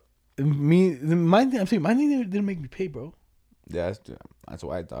 Nah, bro. My thing didn't make me pay, bro. Yeah, that's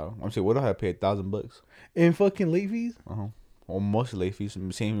what I thought. I'm saying, what if I pay $1,000? And fucking late fees. Almost late fees.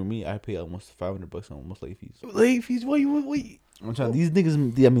 Same with me. I pay almost $500 on almost late fees. Late fees. What you? I'm trying. These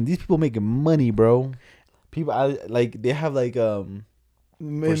niggas. I mean, these people making money, bro. People, I like. They have like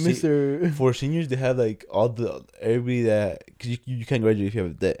Mr. for seniors. They have like everybody that because you can't graduate if you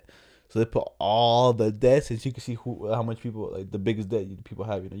have debt. So they put all the debts, and so you can see how much people like the biggest debt people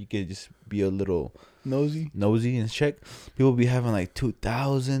have. You know, you can just be a little Nosy. and check. People be having like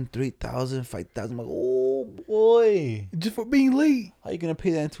 2,000, 3,000, 5,000. Like, oh boy, Just for being late. how you gonna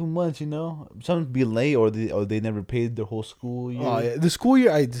pay that in 2 months? You know, some be late or they never paid their whole school year. Oh yeah, the school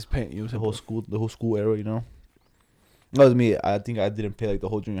year I just paid. You know The whole school era. You know, that was me. I think I didn't pay like the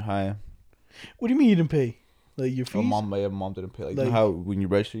whole junior high. What do you mean you didn't pay? Like your fees? My mom didn't pay. Like, you know Like- how when you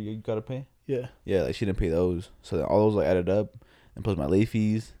register you gotta pay. Yeah. Yeah, like she didn't pay those. So then all those like added up, and plus my late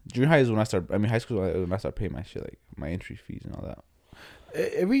fees. Junior high is when I start. I mean, high school is when I start paying my shit, like my entry fees and all that.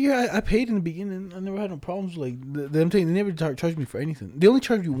 Every year I paid in the beginning. I never had no problems. Like I'm telling you, they never charged me for anything. They only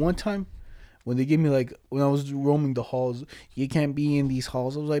charged me one time when they gave me like when I was roaming the halls. You can't be in these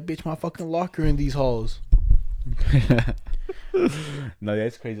halls. I was like, bitch, my fucking locker in these halls. No,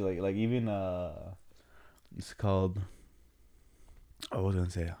 that's crazy. Like even it's called. I was gonna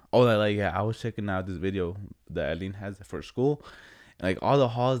say. Oh, yeah. I was checking out this video that Eileen has for school, and like all the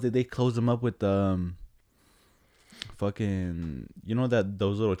halls they close them up with fucking that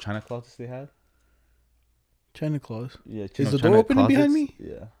those little China closets they have. China Claus. Yeah, Is the door opening behind me?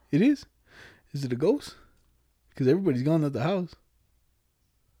 Yeah. It is. Is it a ghost? Because everybody's gone at the house.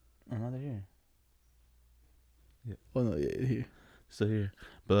 Oh, no, they're here. Oh no, yeah, here. Still here,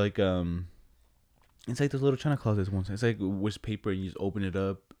 but like it's like those little China closets. Once it's like with paper and you just open it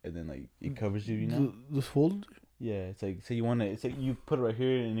up and then like it covers you. You know. The fold. Yeah, it's like say you want to. It's like you put it right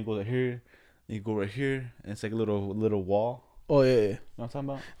here and you go right here, and you go right here, and it's like a little wall. Oh yeah, yeah. You know what I'm talking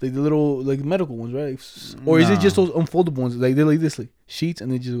about? Like the little like medical ones, right? Or is it just Nah. those unfoldable ones? Like they're like this, like sheets,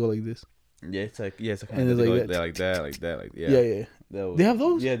 and they just go like this. Yeah, it's like it's And it's like that. like that, like Yeah, yeah. They have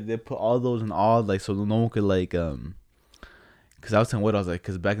those? Yeah, they put all those and all like so no one could like Cause I was telling what I was like,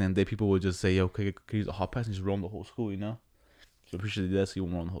 cause back in the day people would just say, "Yo, could you use a hall pass and just roam the whole school?" You know. So I'm pretty sure they did that, so you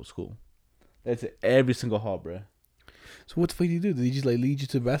won't roam the whole school. That's it, every single hall, bruh. So what the fuck do you do? Do they just like lead you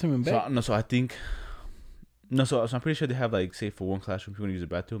to the bathroom and back? So I think. No, so I'm pretty sure they have like say for one classroom, if you want to use the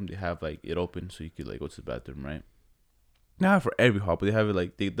bathroom, they have like it open so you could like go to the bathroom, right? Not for every hall, but they have it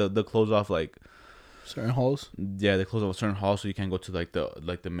like they'll close off like Certain halls. yeah, they close off certain halls so you can't go to like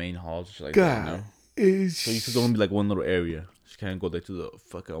the main halls like God, that, you know? it's So you could only be like one little area. You can't go like to the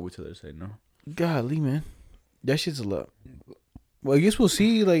fucking all the way to the other side, no? golly, man, that shit's a lot. Well, I guess we'll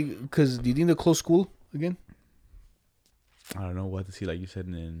see. Like, cause do you think they'll close school again I don't know. We'll have to see, like you said,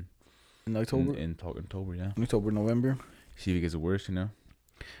 in October? in October, yeah. October, November. See if it gets worse, you know.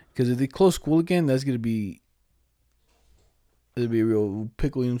 Because if they close school again, that's gonna be it'll be a real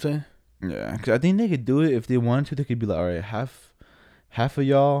pickle. You know what I'm saying? Yeah, because I think they could do it if they wanted to. They could be like, all right, half of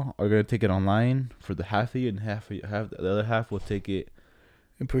y'all are gonna take it online for the half of you, and half the other half will take it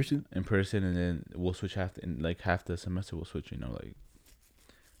In person. in person, and then we'll switch half the semester we'll switch. You know, like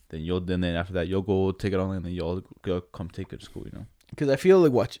then after that you'll go take it online, and then y'all go come take it to school. You know. Because I feel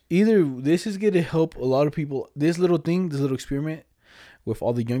like, watch, either this is going to help a lot of people. This little thing, this little experiment with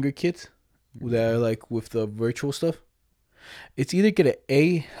all the younger kids that are like with the virtual stuff. It's either going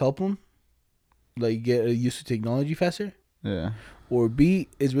to help them, like get used to technology faster, Yeah. or B,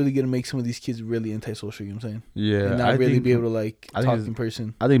 is really gonna make some of these kids really antisocial. You know what I'm saying? Yeah, And not really be able to like I think talk it's- in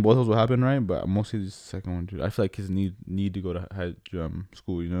person. I think both of those will happen, right? But mostly the second one, dude. I feel like kids need to go to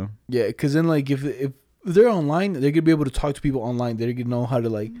school, you know? Yeah, because then like if they're online, they're gonna be able to talk to people online. They're gonna know how to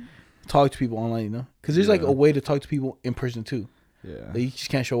like talk to people online, you know? Because there's like Yeah. a way to talk to people in person too. Yeah. Like, you just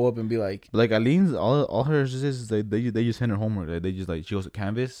can't show up and be like, Like Eileen's, all hers is they just send her homework. Like, they just like she goes to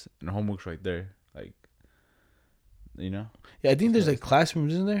Canvas and her homework's right there. Like, you know, yeah, I think there's like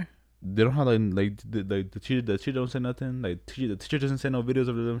classrooms in there. they don't have like the teacher don't say nothing. Like the teacher doesn't send no videos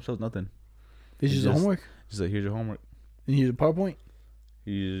of themselves, nothing. It's It's just the just- homework Just like here's your homework. and here's a PowerPoint.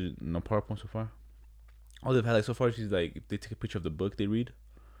 Here's no PowerPoint so far. All they've had like so far, she's like they take a picture of the book they read,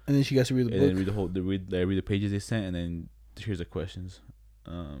 And then she got to read the and then book. read the whole they read the pages they sent, and then here's the questions.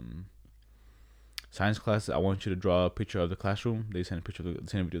 Science class, I want you to draw a picture of the classroom. They send a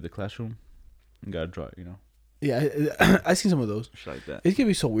video of the classroom. You gotta draw it, you know, Yeah, I seen some of those. shit like that. It's gonna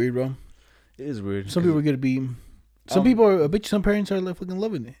be so weird, bro. It is weird. Some people are gonna be. Some people are. I bet you some parents are like fucking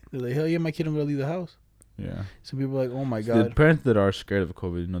loving it. They're like, hell yeah, my kid don't gonna leave the house. Yeah. Some people are like, oh my The god. parents that are scared of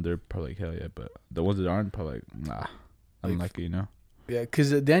COVID, you know, they're probably like hell yeah. But the ones that aren't, probably like nah. I don't like it, you know. Yeah,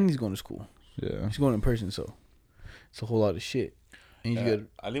 because Danny's going to school. Yeah. He's going in person, so it's a whole lot of shit. And you get,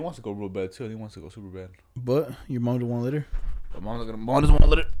 Ali wants to go real bad too. Ali wants to go super bad. but your mom don't want to let her. But mom doesn't want to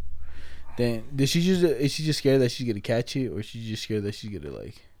let it. Then is she just scared that she's gonna catch it, or is she just scared that she's gonna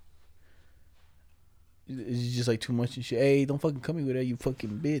like? Is it just like too much and shit? Hey, don't fucking come here with that, you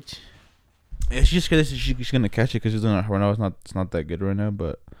fucking bitch. Yeah, she's just scared that she's gonna catch it because she's doing it right now. It's not that good right now,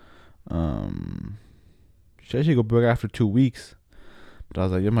 but she actually go back after 2 weeks. But I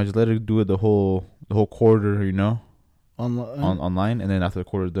was like, yeah, might just let her do it the whole quarter, you know, online, and then after the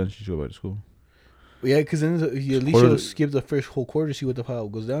quarter's done, she should go back to school. Yeah, because then at least Quarter- you'll skip the first whole quarter, see what the hell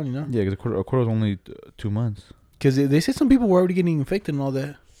goes down, you know? Yeah, because a quarter is only 2 months. Because they said some people were already getting infected and all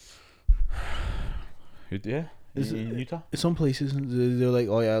that. Yeah, Is in it- Utah. Some places they're like,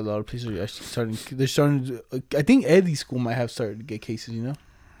 oh yeah, a lot of places are actually starting. They're starting. I think Eddie's school might have started to get cases. You know.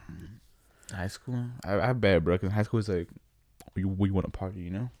 High school, I bet, bro. Because high school is like, we want to party, you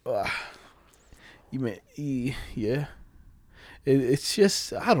know. You mean yeah. It's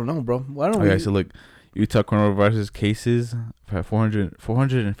just I don't know, bro. I don't. Okay, really, so look, Utah coronavirus cases for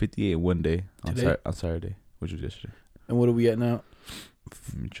 458 one day Today? on Saturday, which was yesterday. and what are we at now?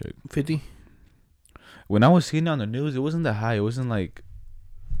 Let me check. 50. When I was seeing it on the news, it wasn't that high. It wasn't like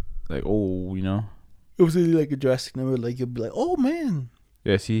oh, you know. It was really like a drastic number. Like you'll be like, oh man.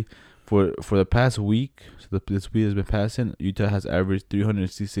 Yeah, see, for the past week, so this week has been passing. Utah has averaged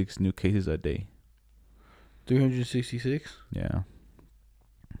 366 new cases a day. 366. Yeah.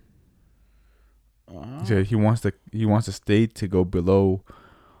 Uh, So he wants the state to go below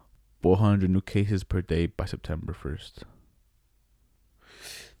 400 new cases per day by September 1st.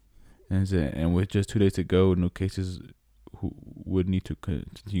 And with just 2 days to go, new cases would need to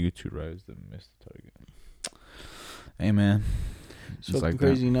continue to rise the missed target. Hey man, it's fucking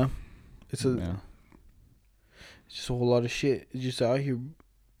crazy, you know. It's yeah. It's just a whole lot of shit. It's just out here.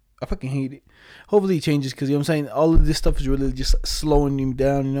 I fucking hate it. Hopefully it changes because, you know what I'm saying? All of this stuff is really just slowing him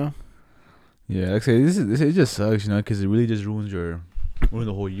down, you know? Yeah, like I say, this it just sucks, you know, because it really just ruins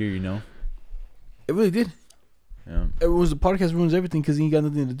the whole year, you know. It really did. Yeah. The podcast ruins everything because you got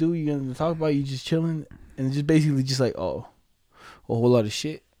nothing to do. You got nothing to talk about. You just chilling. And it's just basically just like, oh, a whole lot of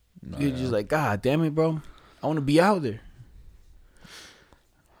shit. You're just like, God damn it, bro. I want to be out there.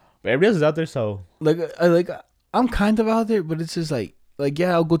 but everybody else is out there, so I'm kind of out there, but it's just like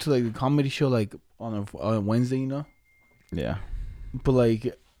yeah, I'll go to like a comedy show like on a Wednesday, you know. yeah. But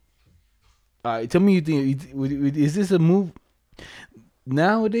like, tell me, you think is this a move?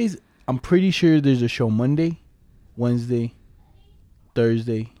 Nowadays, I'm pretty sure there's a show Monday, Wednesday,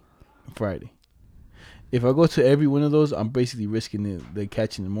 Thursday, and Friday. If I go to every one of those, I'm basically risking the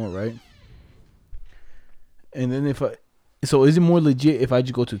catching it more, right? And then so is it more legit if I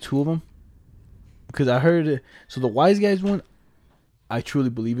just go to 2 of them? Because I heard so the Wise Guys one, I truly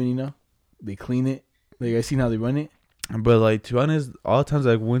believe in. You know, they clean it. Like I seen how they run it. But like, to be honest, all the times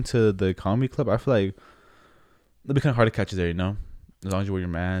I went to the comedy club, I feel like it'll be kind of hard to catch you there, you know, as long as you wear your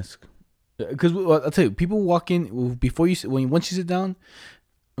mask. Because I'll tell you, people walk in before once you sit down.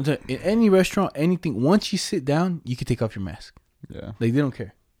 I'm telling you, in any restaurant, anything. Once you sit down, you can take off your mask. Yeah. Like they don't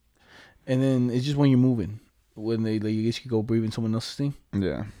care. And then it's just when you're moving, when they like, you guess you go breathe in someone else's thing.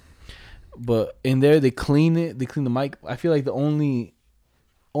 Yeah. But in there, they clean it. They clean the mic. I feel like the only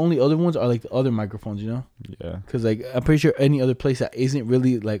other ones are like the other microphones, you know? Yeah. Because like I'm pretty sure any other place that isn't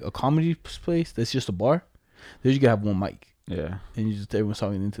really like a comedy place, that's just a bar, they just gonna have one mic, Yeah. and everyone's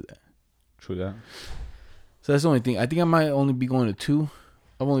talking into that. True that. So that's the only thing. I think I might only be going to 2.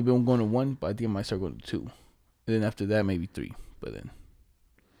 I've only been going to 1, but I think I might start going to 2. And then after that, maybe 3. But then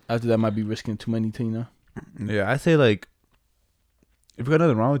after that, might be risking too many to, you know? Yeah, I say like, if you got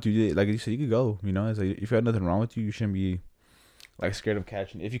nothing wrong with you, like you said, you could go. You know, it's like if you got nothing wrong with you, you shouldn't be like scared of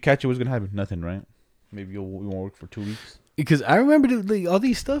catching. If you catch it, what's gonna happen? Nothing, right? Maybe you won't work for 2 weeks. Because I remember like, all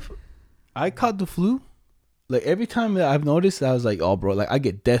these stuff. I caught the flu. Like every time that I've noticed, I was like, "Oh, bro, like I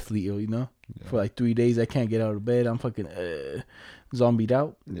get deathly ill, you know." Yeah. For like 3 days, I can't get out of bed. I'm fucking zombied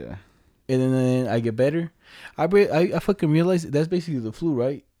out. Yeah. And then I get better. I fucking realized that's basically the flu,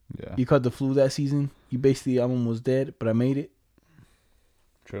 right? Yeah. You caught the flu that season. I'm almost dead, but I made it.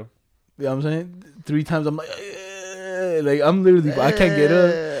 True. You know what I'm saying? 3 times I'm like I'm literally, I can't get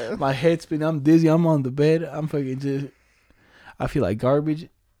up. My head's spinning. I'm dizzy. I'm on the bed. I'm fucking just, I feel like garbage.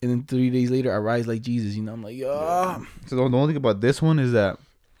 And then 3 days later, I rise like Jesus. You know, I'm like, yo. So the only thing about this one is that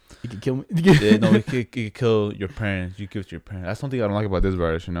You can kill me. yeah, no, it could kill your parents. You give it to your parents. That's something I don't like about this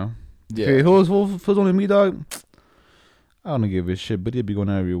virus, you know? Yeah. If it was only me, dog, I don't give a shit, but it'd be going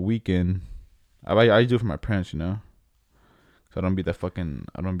out every weekend. I do it for my parents, you know? So I don't be I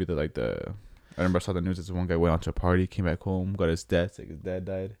remember I saw the news. This one guy went out to a party, came back home, got his dad sick. His dad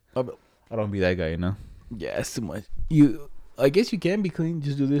died. I don't be that guy, you know? Yeah, that's too much. I guess you can be clean.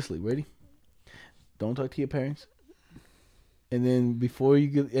 Just do this. Like, ready? Don't talk to your parents. And then before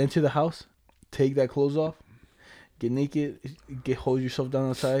you enter the house, take that clothes off. Get naked. Hold yourself down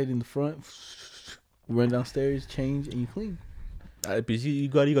outside in the front. Run downstairs, change, and you clean. But you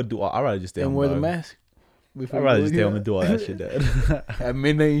gotta do all. I'd rather just stay And home. wear the dog. mask. I'd rather just stay home and do all that shit, dad. At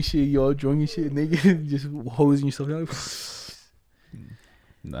midnight and shit, you all drunk and shit, naked, just hosing yourself down.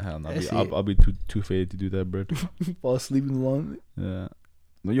 Nah, hell no. That's I'll be too faded to do that, bro. Fall asleep in the lawn. Yeah.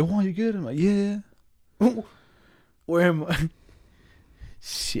 No, yo, Juan, you good? I'm like, yeah. Where am I?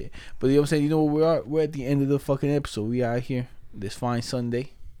 Shit. But you know what I'm saying? You know where we are? We're at the end of the fucking episode. We out here this fine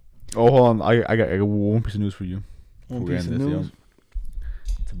Sunday. Oh, hold on. I got one piece of news for you. One We're piece of ending this, news. yo.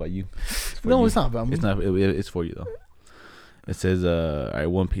 It's about you. It's No, you. it's not about me. It's not. It's for you though. It says, all right,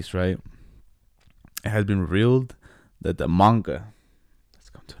 One Piece, right? It has been revealed that the manga has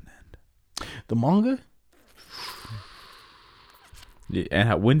come to an end. The manga? Yeah,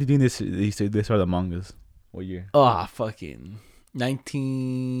 and when did you say they started the mangas? What year? Fucking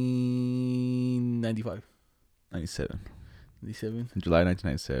 1995. 97. 97. July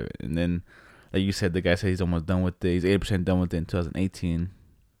 1997. And then, like you said, the guy said he's almost done with it. He's 80% done with it in 2018.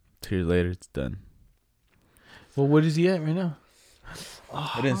 2 years later, it's done. Well, what is he at right now?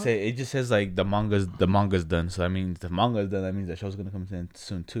 I didn't say. It just says like the manga's done. So I mean, the manga's done. That means the show's gonna come in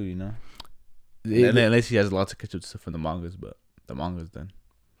soon too. You know. And then, unless he has lots of catch up stuff from the mangas, but the manga's done.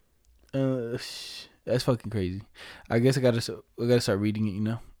 That's fucking crazy. I guess I gotta start reading it. You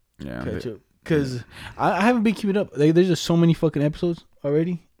know. Yeah. Catch up. Cause I haven't been keeping up. Like, there's just so many fucking episodes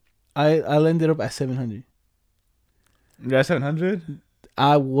already. I ended up at 700. You're at 700.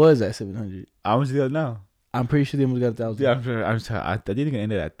 I was at 700. How much you got now? I'm pretty sure they almost got 1,000. Yeah, I'm sure. I didn't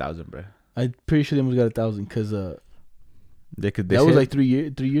end it at 1,000, bro. I'm pretty sure they almost got 1,000 because They that was like 3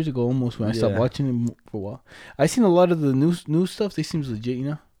 years ago almost when I stopped Yeah. watching it for a while. I seen a lot of the new stuff. They seems legit, you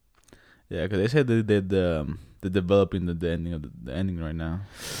know. Yeah, because they said they're developing the ending of the ending right now.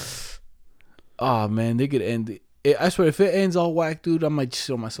 Oh man, they could end it. I swear, if it ends all whack, dude, I might just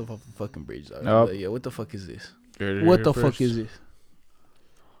throw myself off the fucking bridge. Dog. Nope. Like, yeah, what the fuck is this? Heard What it the here fuck first. is this?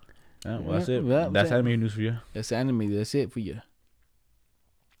 Yeah, well, that's it. Yeah, That's yeah. anime news for you. That's anime. That's it for you.